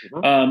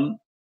 Mm-hmm.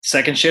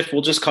 Second shift,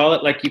 we'll just call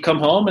it like you come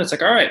home and it's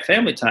like, all right,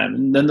 family time.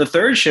 And then the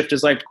third shift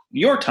is like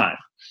your time.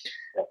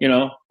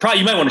 Probably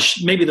you might want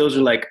to, maybe those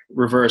are like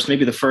reversed.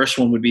 Maybe the first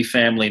one would be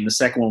family and the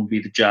second one would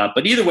be the job.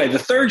 But either way, the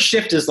third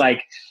shift is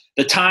like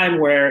the time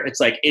where it's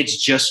like, it's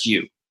just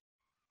you,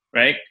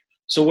 right?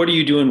 So what are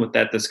you doing with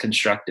that that's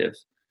constructive?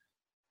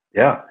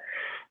 Yeah,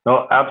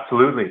 no,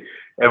 absolutely.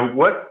 And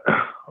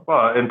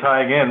and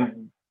tying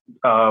in,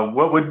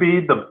 what would be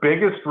the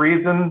biggest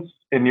reasons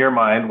in your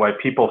mind why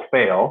people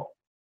fail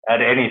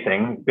at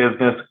anything,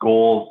 business,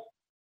 goals?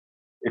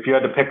 If you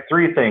had to pick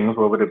 3 things,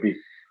 what would it be?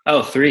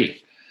 Oh,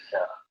 3.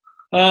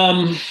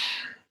 Yeah.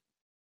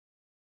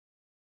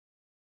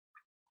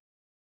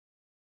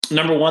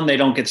 Number 1, they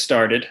don't get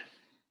started.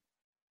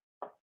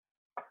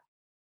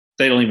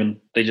 They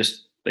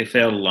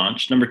fail to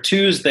launch. Number 2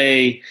 is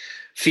they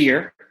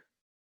fear.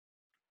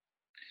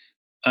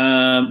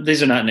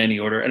 These are not in any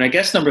order. And I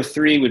guess number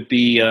 3 would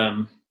be,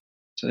 so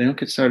they don't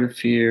get started,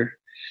 fear.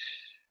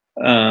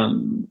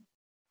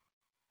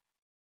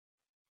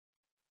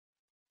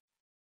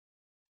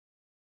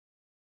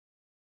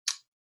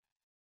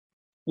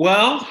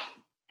 Well,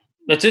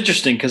 That's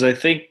interesting because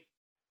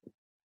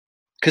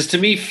to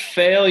me,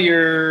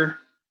 failure,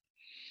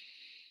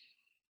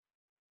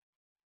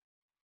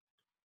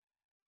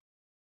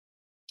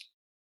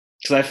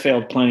 because I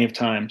failed plenty of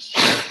times,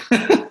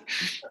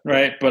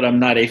 right? But I'm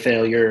not a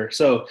failure.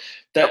 So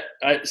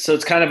so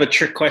it's kind of a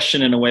trick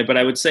question in a way. But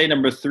I would say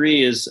number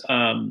 3 is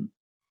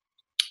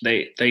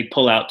they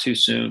pull out too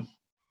soon,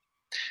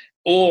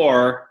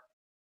 or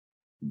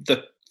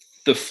the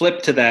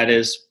flip to that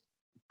is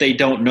they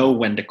don't know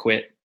when to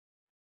quit,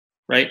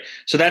 right?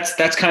 So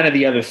that's kind of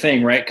the other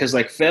thing, right? Because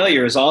like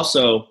failure is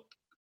also,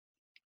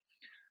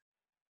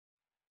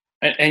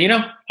 and you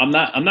know, I'm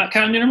not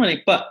counting your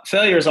money, but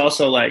failure is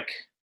also like,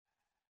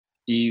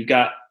 you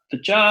got the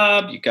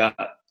job, you got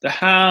the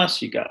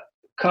house, you got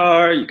the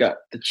car, you got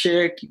the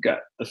chick, you got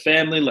the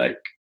family, like,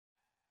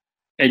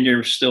 and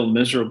you're still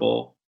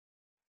miserable.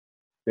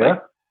 Yeah.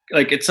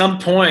 Like at some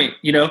point,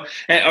 you know,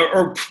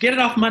 or get it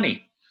off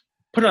money,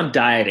 put it on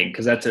dieting,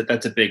 because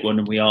that's a big one,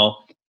 and we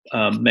all,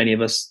 many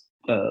of us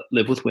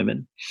live with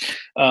women,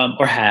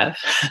 or have.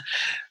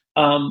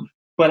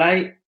 But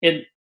I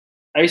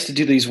used to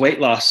do these weight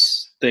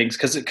loss things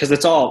because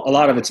it's a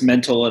lot of it's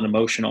mental and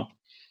emotional.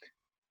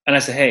 And I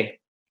said, hey,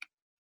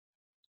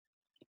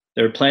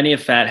 there are plenty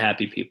of fat,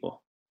 happy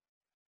people.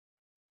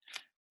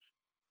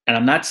 And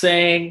I'm not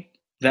saying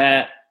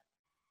that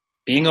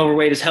being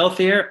overweight is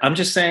healthier. I'm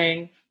just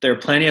saying there are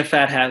plenty of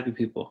fat, happy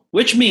people,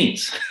 which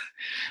means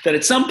that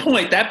at some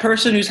point that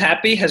person who's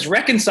happy has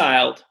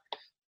reconciled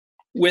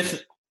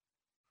with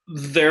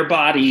their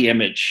body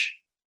image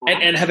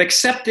and have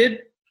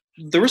accepted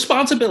the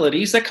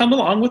responsibilities that come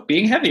along with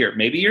being heavier.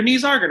 Maybe your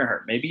knees are going to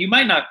hurt. Maybe you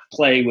might not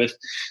play with,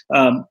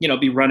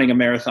 be running a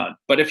marathon.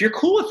 But if you're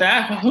cool with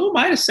that, who am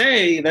I to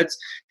say that's,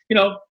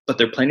 but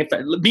they're plenty of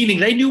fat, meaning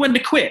they knew when to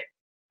quit.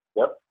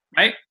 Yep.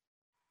 Right.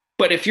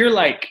 But if you're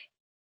like,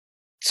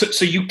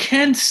 so you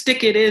can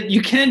stick it in,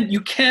 you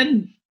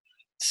can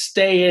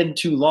stay in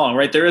too long,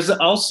 right? There is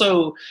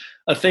also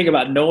a thing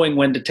about knowing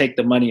when to take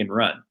the money and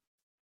run.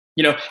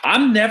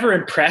 I'm never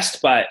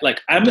impressed by,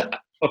 I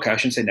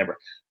shouldn't say never.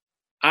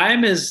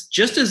 I'm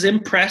just as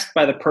impressed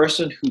by the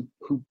person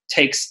who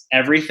takes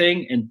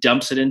everything and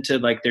dumps it into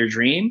like their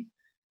dream.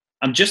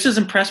 I'm just as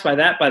impressed by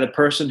the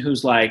person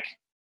who's like,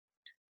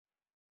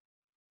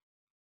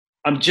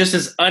 I'm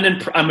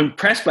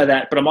impressed by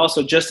that, but I'm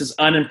also just as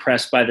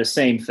unimpressed by the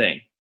same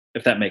thing,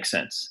 if that makes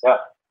sense. Yeah.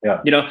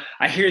 Yeah.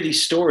 I hear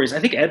these stories. I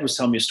think Ed was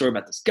telling me a story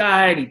about this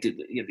guy, and he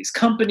did these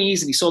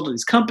companies, and he sold to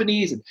these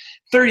companies, and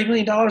 $30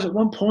 million at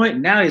one point,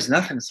 and now he has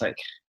nothing. It's like,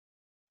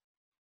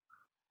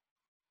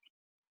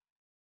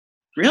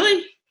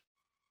 really?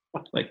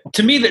 Like,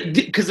 to me, that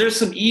because there's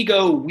some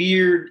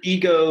weird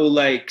ego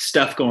like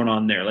stuff going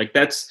on there. Like,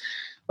 that's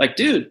like,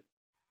 dude,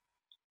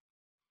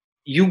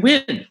 you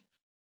win.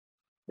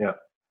 Yeah.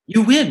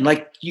 You win.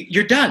 Like,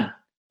 you're done.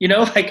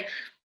 Like,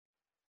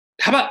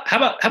 how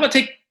about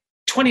take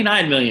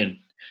 29 million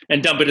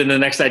and dump it in the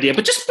next idea,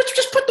 but just put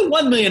the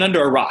 1 million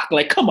under a rock.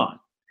 Like, come on,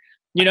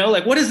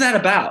 like, what is that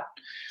about?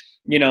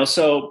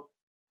 So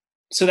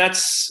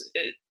that's,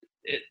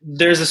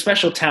 there's a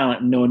special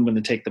talent in knowing when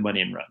to take the money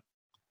and run.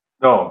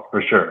 No,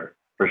 for sure.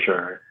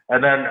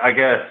 And then I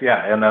guess,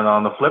 and then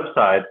on the flip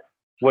side,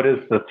 what is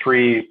the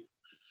three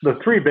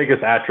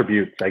biggest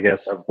attributes, I guess,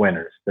 of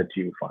winners that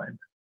you find?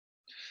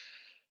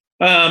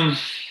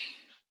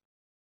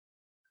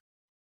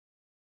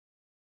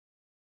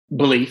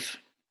 Belief.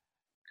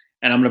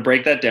 And I'm going to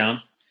break that down.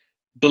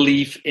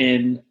 Belief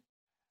in,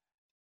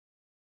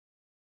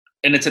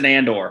 and it's an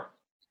and/or,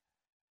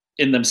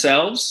 in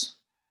themselves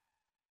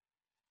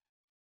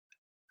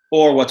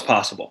or what's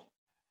possible,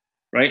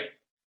 right?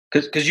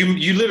 Because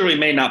you literally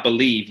may not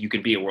believe you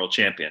can be a world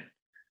champion,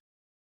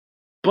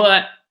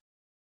 but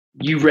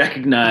you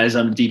recognize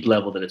on a deep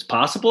level that it's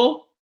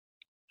possible.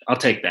 I'll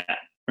take that,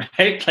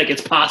 right? Like,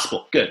 it's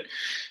possible. Good,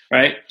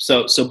 right?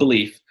 So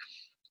belief.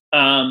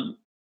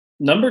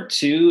 Number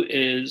 2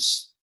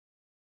 is,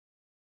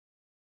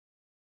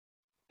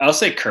 I'll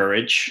say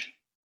courage.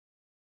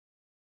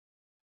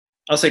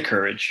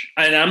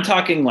 And I'm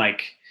talking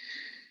like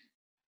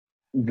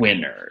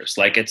winners.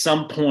 Like, at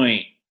some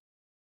point,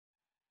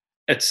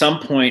 it's,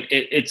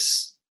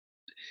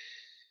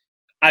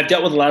 I've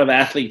dealt with a lot of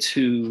athletes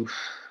who,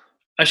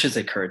 I should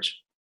say courage.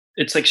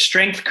 It's like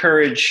strength.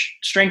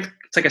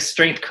 It's like a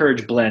strength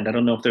courage blend. I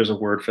don't know if there's a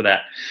word for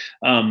that.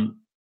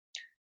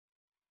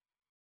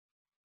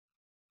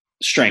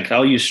 Strength.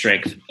 I'll use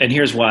strength. And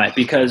here's why.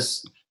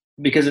 Because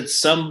at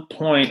some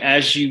point,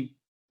 as you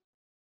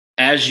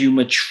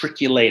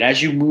matriculate,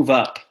 as you move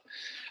up,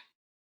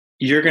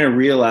 you're going to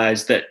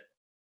realize that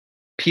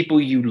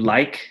people you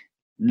like,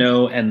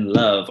 know, and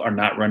love are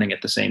not running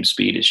at the same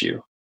speed as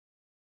you.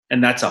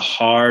 And that's a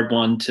hard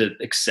one to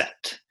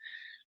accept,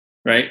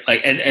 right? Like,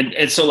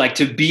 and so, like,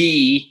 to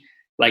be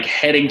like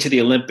heading to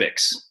the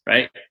Olympics,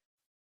 right?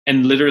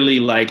 And literally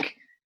like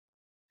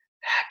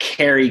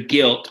carry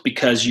guilt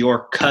because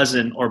your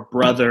cousin or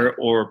brother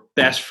or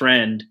best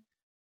friend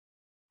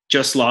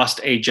just lost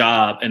a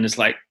job and is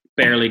like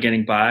barely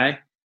getting by.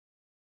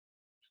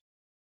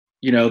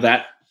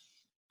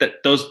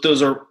 that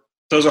those are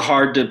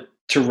hard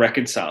to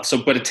reconcile.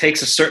 So, but it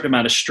takes a certain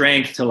amount of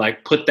strength to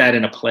like put that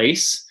in a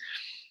place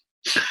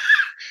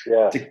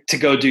to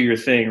go do your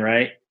thing.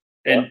 Right.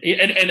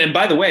 And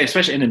by the way,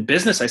 especially in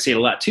business, I see it a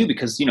lot too,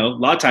 because, a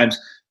lot of times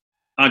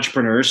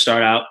entrepreneurs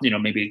start out,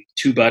 maybe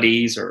two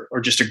buddies or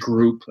just a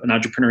group, an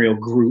entrepreneurial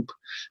group,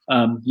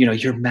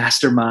 your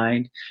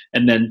mastermind.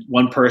 And then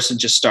one person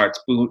just starts,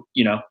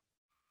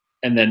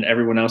 and then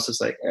everyone else is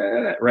like,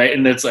 right.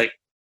 And it's like,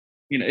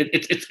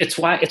 it's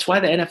why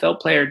the NFL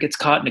player gets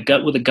caught in a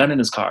gut with a gun in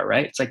his car,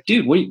 right? It's like,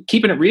 dude, what are you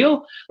keeping it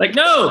real? Like,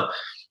 no,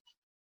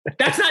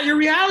 that's not your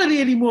reality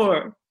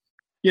anymore.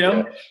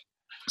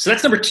 So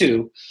that's number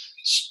 2,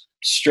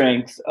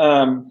 strength,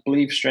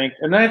 believe strength.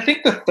 And then I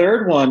think the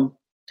third one,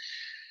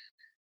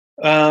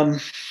 I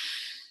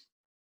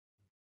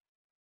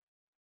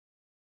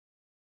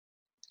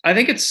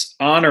think it's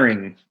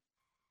honoring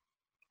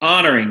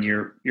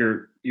your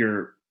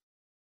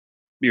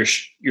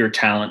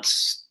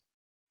talents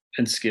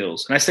and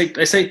skills. And I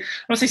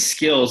don't say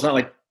skills, not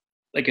like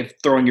if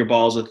throwing your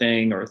ball's a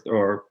thing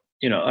or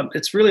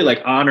it's really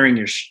like honoring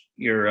your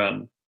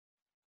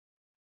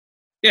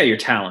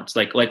talents,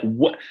 like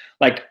what,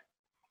 like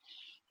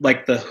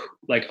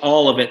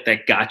all of it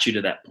that got you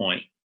to that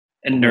point,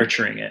 and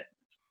nurturing it.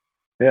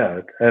 Yeah.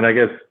 And I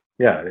guess,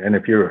 and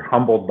if you're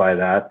humbled by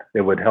that,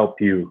 it would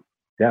help you,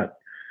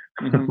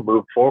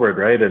 move forward,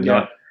 right? And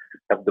not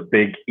have the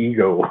big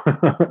ego,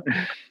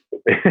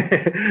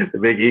 the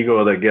big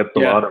ego that gets a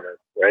lot of it,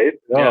 right?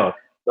 No,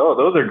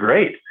 those are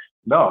great.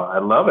 No, I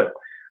love it.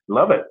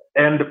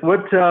 And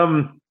what,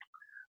 I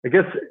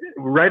guess,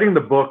 writing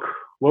the book,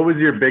 what was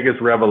your biggest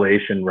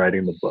revelation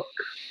writing the book?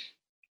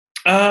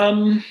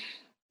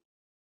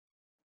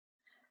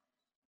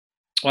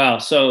 Wow.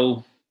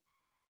 So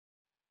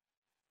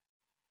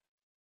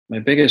my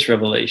biggest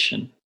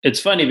revelation, it's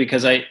funny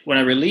because when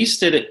I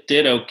released it, it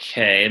did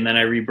okay. And then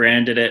I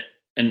rebranded it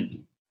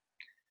and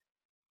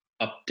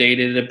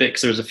updated it a bit,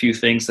 because there was a few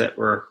things that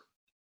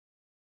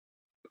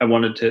I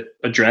wanted to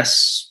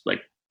address,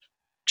 like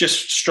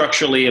just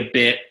structurally a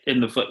bit in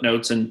the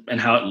footnotes and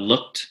how it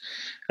looked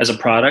as a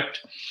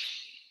product.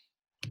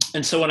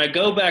 And so when I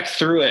go back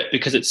through it,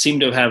 because it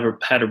seemed to have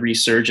had a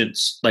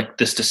resurgence like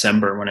this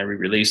December when I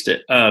re-released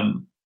it,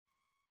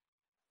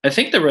 I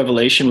think the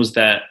revelation was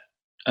that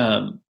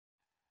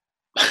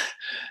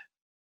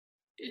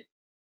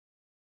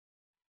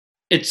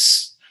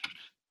it's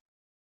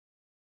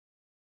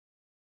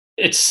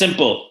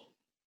simple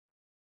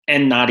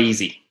and not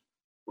easy.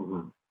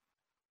 Mm-hmm.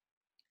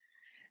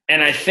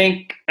 And I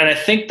think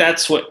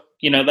that's what,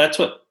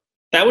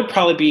 that would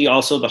probably be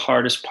also the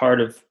hardest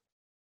part of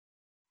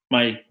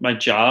my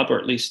job, or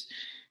at least,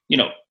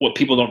 what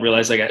people don't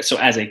realize. Like, so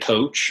as a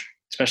coach,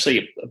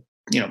 especially,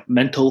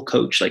 mental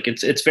coach, like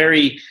it's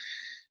very,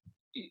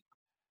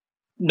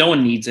 no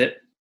one needs it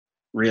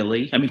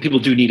really. I mean, people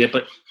do need it,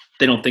 but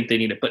they don't think they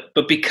need it. But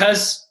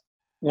because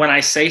when I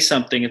say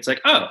something, it's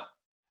like, oh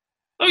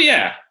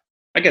yeah,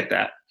 I get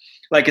that.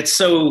 Like, it's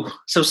so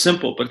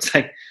simple, but it's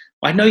like,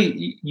 I know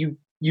you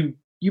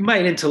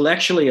might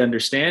intellectually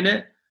understand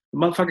it, but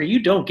motherfucker, you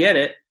don't get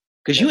it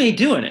because you ain't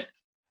doing it,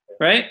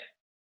 right?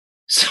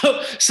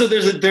 So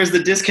there's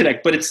the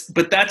disconnect, but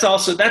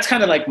that's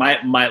kind of like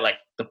my like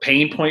the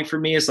pain point for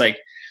me is like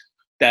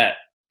that.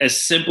 As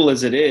simple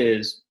as it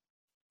is,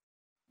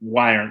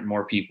 why aren't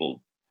more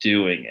people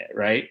doing it,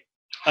 right?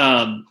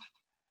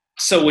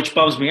 So which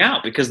bums me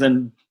out, because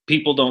then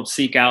people don't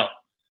seek out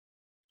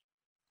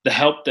the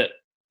help that,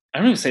 I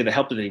don't even say the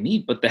help that they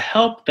need, but the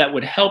help that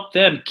would help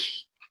them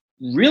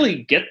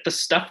really get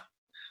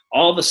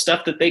all the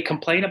stuff that they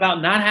complain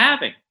about not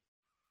having.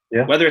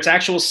 Yeah. Whether it's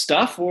actual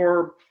stuff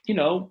or,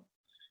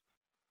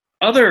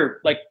 other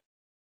like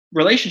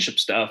relationship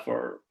stuff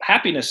or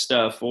happiness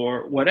stuff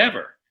or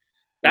whatever.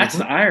 That's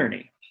the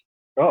irony.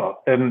 Oh,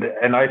 and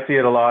I see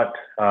it a lot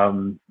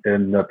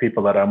in the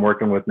people that I'm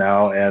working with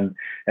now, and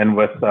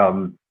with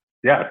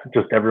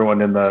just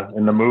everyone in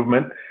the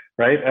movement,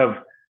 right? Of,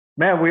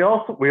 man, we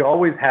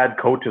always had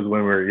coaches when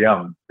we were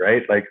young,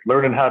 right? Like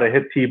learning how to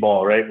hit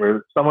T-ball, right?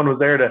 Where someone was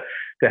there to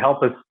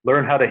help us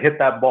learn how to hit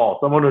that ball.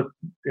 Someone was,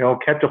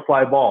 catch a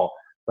fly ball,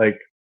 like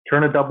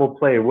turn a double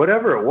play,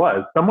 whatever it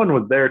was. Someone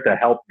was there to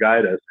help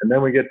guide us, and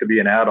then we get to be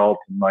an adult,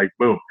 and like,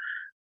 boom,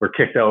 we're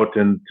kicked out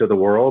into the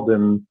world,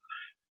 and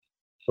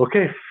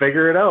okay,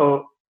 figure it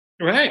out.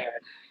 Right.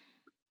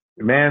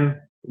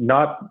 Man,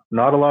 not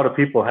a lot of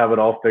people have it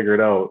all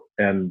figured out,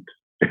 and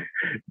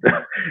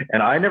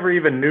and I never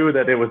even knew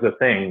that it was a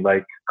thing,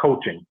 like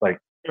coaching, like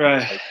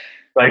like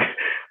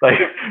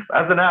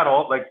as an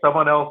adult, like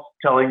someone else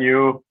telling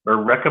you or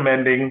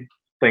recommending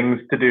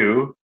things to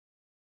do.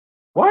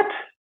 What?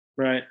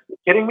 Right. Are you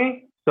kidding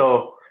me?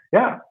 So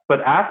yeah,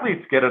 but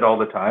athletes get it all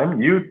the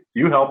time. You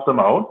help them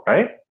out,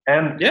 right?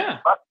 And yeah.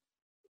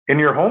 In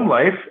your home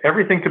life,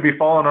 everything could be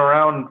falling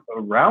around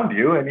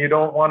you, and you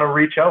don't want to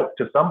reach out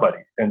to somebody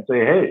and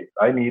say, "Hey,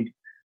 I need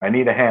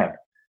a hand.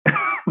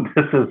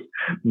 This is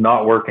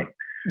not working."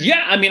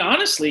 Yeah, I mean,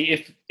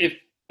 honestly,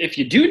 if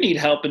you do need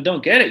help and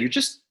don't get it, you're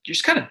just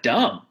kind of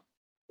dumb.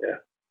 Yeah.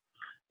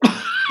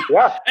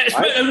 Yeah.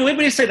 When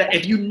you say that,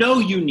 if you know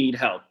you need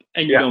help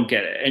and you don't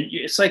get it, and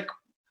it's like,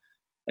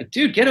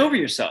 dude, get over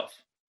yourself.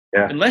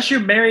 Yeah. Unless you're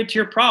married to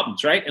your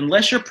problems, right?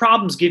 Unless your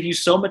problems give you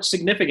so much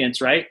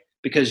significance, right?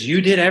 Because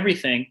you did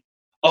everything.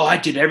 Oh, I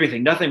did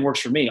everything. Nothing works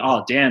for me.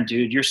 Oh, damn,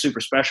 dude, you're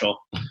super special.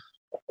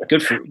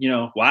 Good for,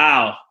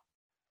 wow.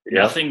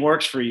 Yeah. Nothing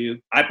works for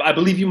you. I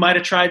believe you might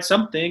have tried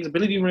some things. I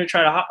believe you might have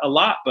tried a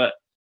lot, but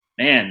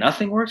man,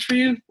 nothing works for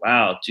you?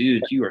 Wow,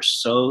 dude, you are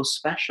so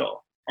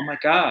special. Oh my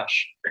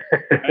gosh.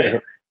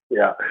 Right?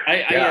 Yeah.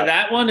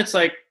 That one, it's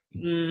like,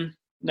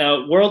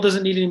 no, world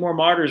doesn't need any more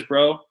martyrs,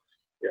 bro.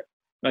 Yeah.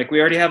 Like, we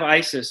already have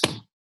ISIS.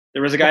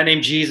 There was a guy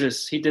named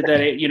Jesus. He did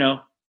that,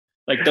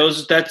 like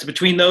that's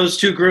between those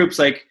two groups,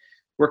 like,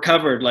 we're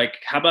covered. Like,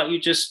 how about you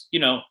just,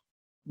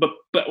 but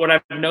what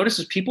I've noticed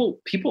is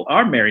people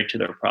are married to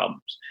their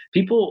problems.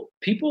 People,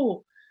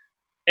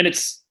 and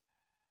it's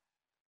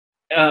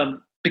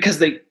because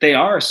they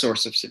are a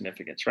source of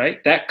significance,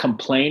 right? That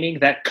complaining,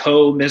 that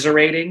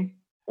commiserating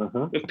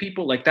with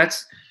people, like that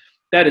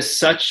is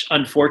such,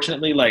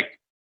 unfortunately, like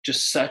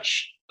just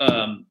such,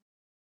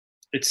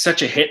 it's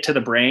such a hit to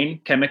the brain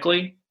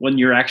chemically when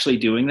you're actually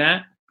doing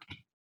that.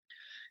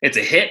 It's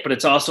a hit, but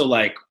it's also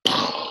like,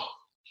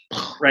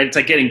 right? It's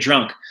like getting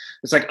drunk.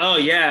 It's like, oh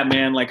yeah,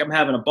 man, like I'm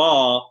having a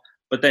ball,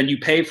 but then you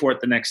pay for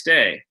it the next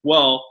day.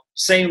 Well,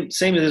 same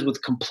as it is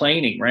with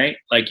complaining, right?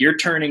 Like, you're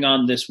turning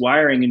on this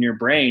wiring in your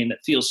brain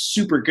that feels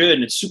super good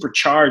and it's super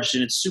charged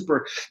and it's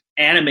super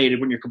animated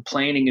when you're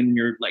complaining and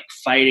you're like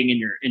fighting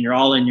and you're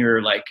all in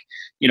your like,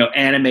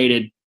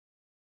 animated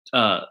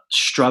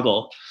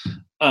struggle.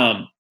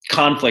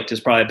 Conflict is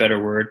probably a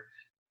better word,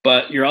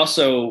 but you're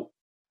also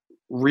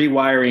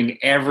rewiring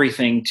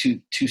everything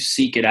to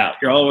seek it out.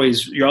 You're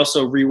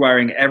also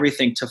rewiring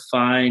everything to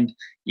find,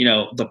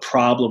 the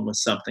problem with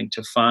something,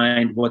 to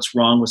find what's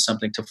wrong with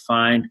something, to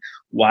find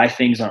why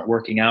things aren't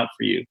working out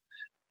for you.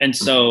 And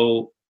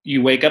so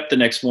you wake up the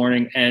next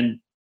morning and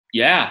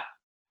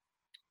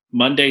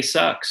Monday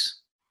sucks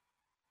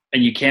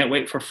and you can't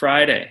wait for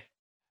Friday.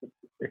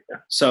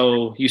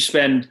 So you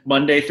spend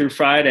Monday through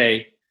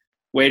Friday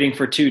waiting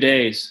for 2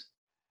 days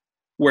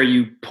where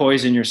you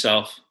poison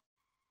yourself.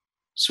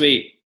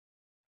 Sweet.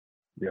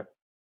 Yeah.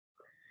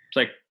 It's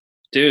like,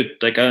 dude,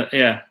 like,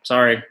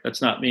 sorry,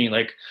 that's not me.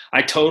 Like,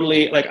 I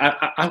totally, like,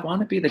 I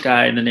want to be the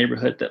guy in the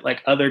neighborhood that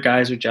like other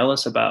guys are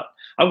jealous about.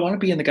 I want to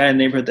be the guy in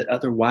the neighborhood that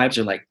other wives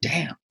are like,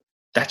 damn,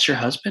 that's your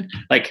husband?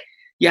 Like,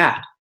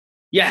 yeah,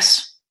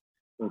 yes.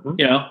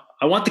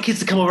 I want the kids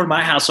to come over to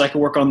my house so I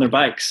can work on their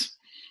bikes.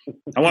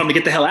 I want them to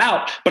get the hell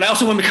out, but I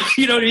also want them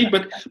to, you know what I mean?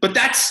 But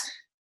that's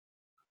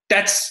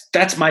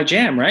my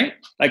jam, right?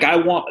 Like,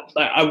 I'm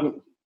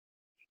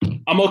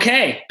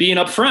okay being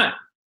upfront,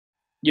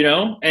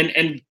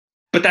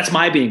 but that's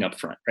my being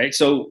upfront, right?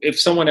 So if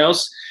someone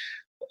else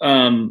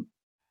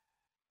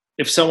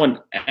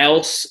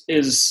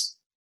is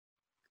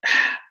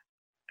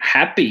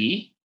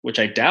happy, which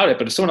I doubt it,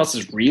 but if someone else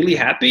is really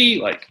happy,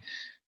 like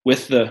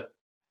with the,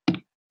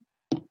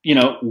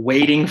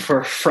 waiting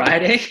for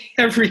Friday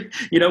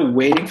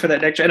waiting for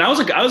that next, and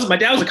my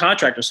dad was a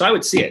contractor, so I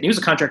would see it. And he was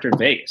a contractor in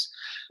Vegas.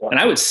 Wow. And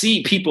I would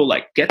see people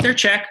like get their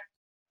check,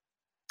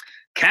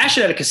 cash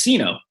it at a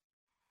casino,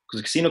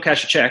 because a casino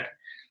cash a check,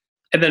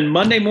 and then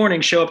Monday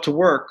morning show up to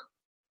work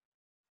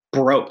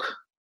broke.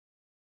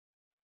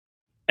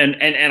 And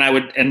I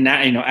would, and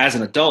now, as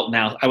an adult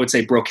now, I would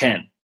say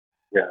broken.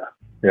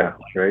 Yeah,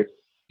 right.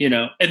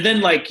 And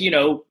then like,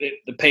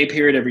 the pay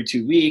period every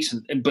 2 weeks,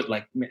 but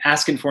like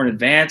asking for an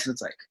advance, and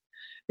it's like,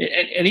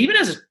 and even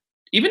as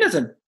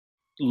a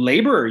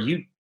laborer,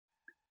 you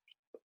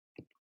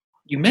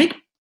make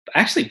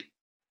actually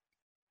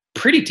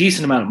pretty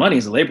decent amount of money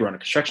as a laborer on a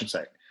construction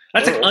site.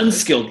 That's like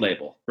unskilled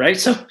labor, right?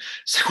 So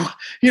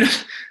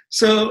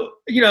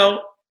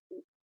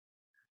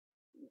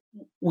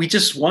we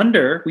just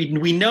wonder.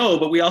 We know,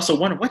 but we also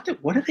wonder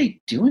what are they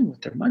doing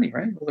with their money,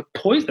 right?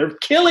 They're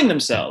killing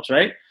themselves,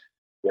 right?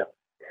 Yeah,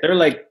 they're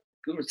like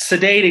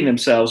sedating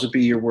themselves would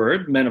be your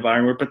word, men of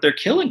iron word, but they're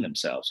killing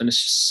themselves, and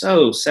it's just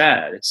so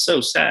sad. It's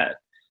so sad,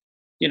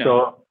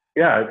 So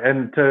yeah,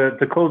 and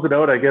to close it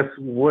out, I guess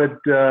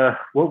what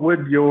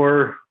would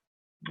your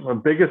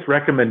biggest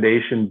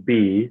recommendation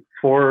be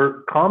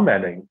for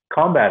combating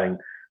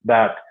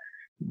that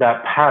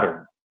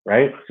pattern,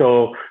 right?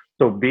 So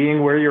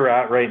being where you're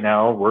at right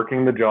now,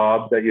 working the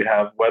job that you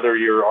have, whether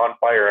you're on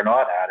fire or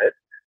not at it,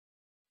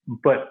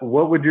 but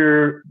what would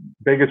your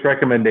biggest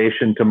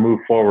recommendation to move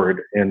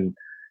forward in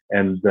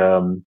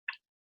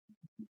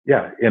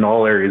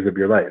all areas of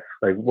your life?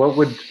 Like, what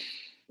would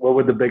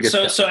the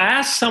biggest so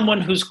ask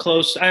someone who's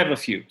close. I have a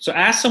few. So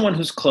ask someone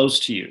who's close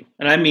to you,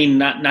 and I mean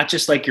not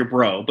just like your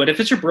bro, but if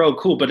it's your bro,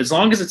 cool, but as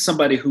long as it's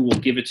somebody who will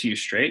give it to you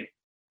straight.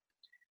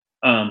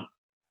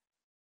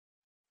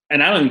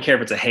 And I don't even care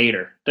if it's a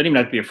hater. Doesn't even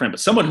have to be a friend, but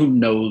someone who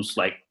knows,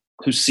 like,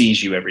 who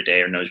sees you every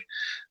day or knows you.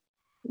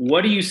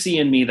 What do you see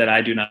in me that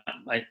I do not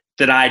like,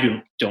 that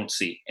I don't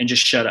see? And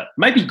just shut up. It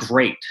might be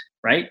great,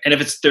 right? And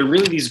if they're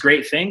really these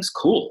great things,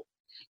 cool,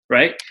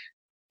 right?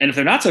 And if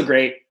they're not so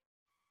great,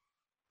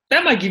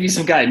 that might give you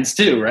some guidance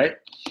too, right?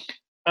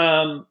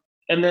 And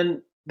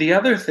then the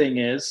other thing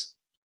is,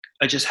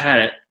 I just had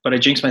it, but I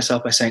jinxed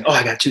myself by saying, "Oh,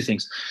 I got two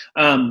things."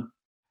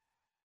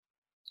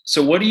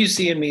 So what do you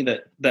see in me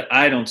that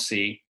I don't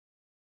see?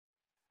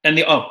 And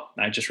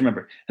I just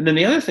remembered. And then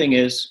the other thing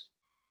is,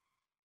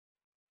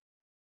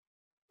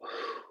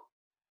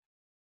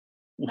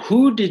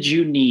 who did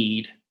you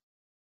need?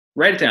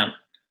 Write it down.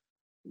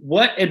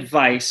 What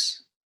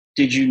advice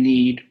did you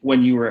need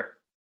when you were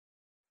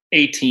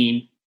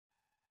 18,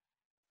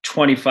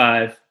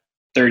 25,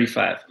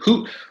 35?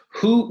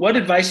 What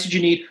advice did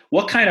you need?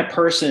 What kind of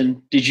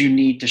person did you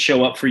need to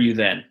show up for you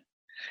then?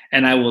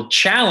 And I will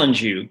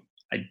challenge you,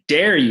 I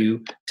dare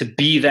you to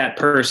be that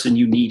person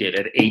you needed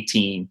at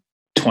 18,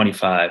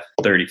 25,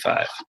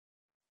 35.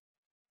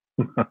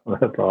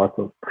 That's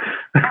awesome.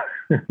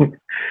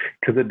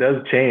 Because it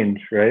does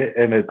change, right?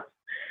 And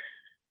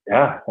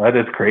that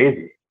is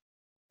crazy.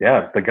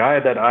 Yeah, the guy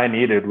that I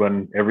needed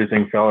when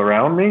everything fell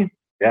around me,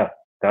 yeah,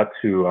 that's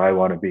who I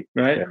want to be.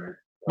 Right. And,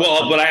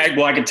 well,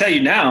 I can tell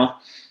you now,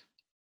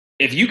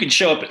 if you can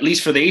show up at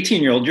least for the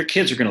 18-year-old, your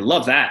kids are going to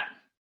love that.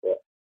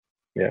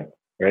 Yeah.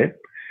 Right.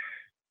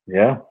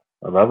 Yeah.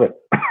 I love it.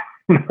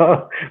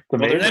 Well,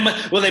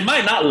 they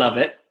might not love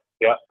it.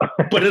 Yeah.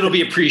 But it'll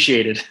be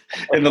appreciated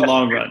in the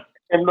long run.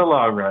 In the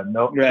long run.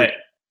 No. Right.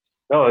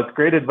 No, it's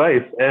great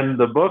advice. And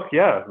the book,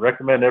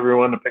 recommend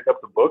everyone to pick up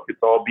the book. It's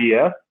all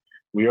BS.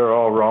 We are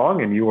all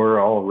wrong and you are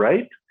all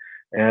right.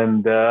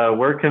 And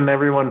where can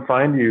everyone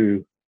find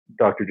you,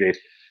 Dr.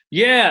 Jason?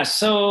 Yeah.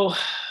 So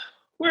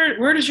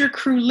where does your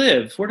crew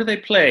live? Where do they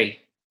play?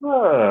 A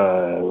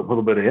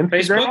little bit of Instagram.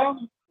 Facebook?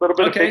 A little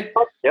bit of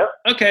Facebook. Yeah.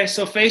 Okay.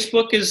 So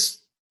Facebook is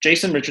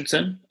Jason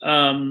Richardson.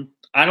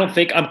 I don't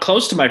think I'm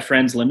close to my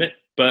friends limit,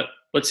 but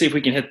let's see if we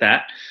can hit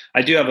that.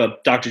 I do have a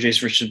Dr.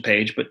 Jason Richardson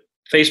page, but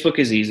Facebook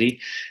is easy.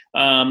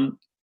 And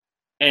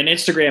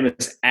Instagram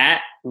is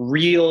at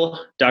real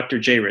Dr.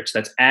 J Rich.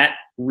 That's at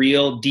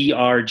real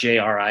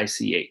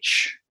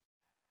DRJRICH.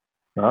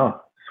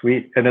 Oh,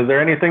 sweet. And is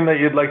there anything that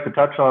you'd like to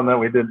touch on that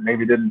we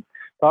didn't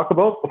talk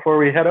about before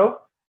we head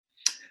out?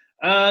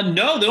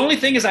 No, the only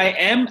thing is I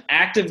am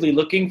actively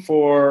looking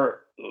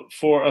for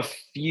a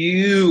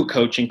few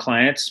coaching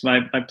clients.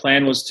 My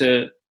plan was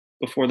to,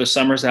 before the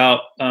summer's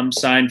out,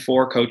 sign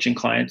 4 coaching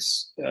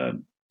clients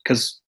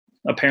because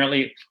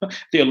apparently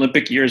the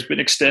Olympic year has been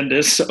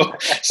extended. So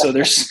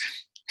there's,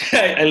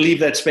 I leave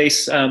that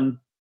space.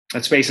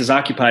 That space is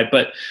occupied,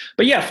 but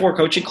yeah, 4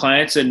 coaching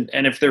clients. And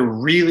if they're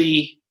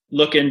really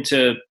looking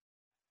to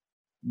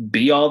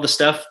be all the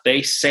stuff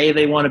they say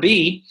they want to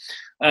be,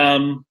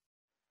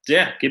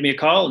 give me a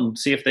call and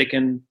see if they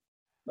can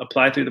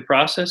apply through the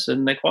process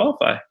and they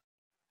qualify.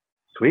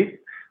 Sweet.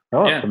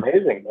 Oh, yeah. It's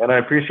amazing. And I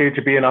appreciate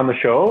you being on the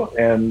show.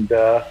 And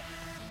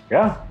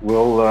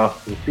we'll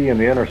see you in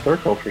the inner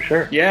circle for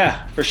sure.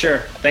 Yeah, for sure.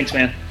 Thanks,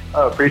 man.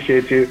 I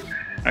appreciate you.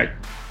 All right.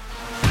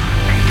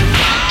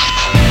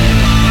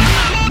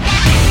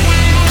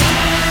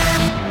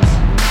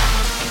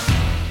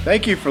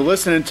 Thank you for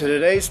listening to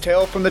today's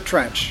Tale from the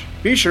Trench.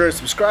 Be sure to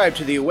subscribe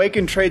to The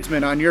Awakened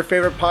Tradesman on your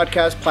favorite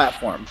podcast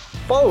platform.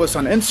 Follow us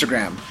on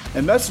Instagram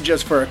and message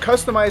us for a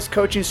customized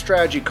coaching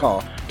strategy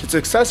call to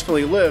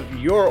successfully live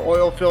your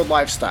oil-filled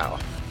lifestyle.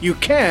 You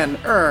can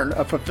earn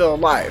a fulfilled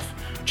life.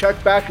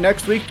 Check back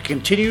next week to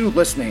continue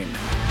listening.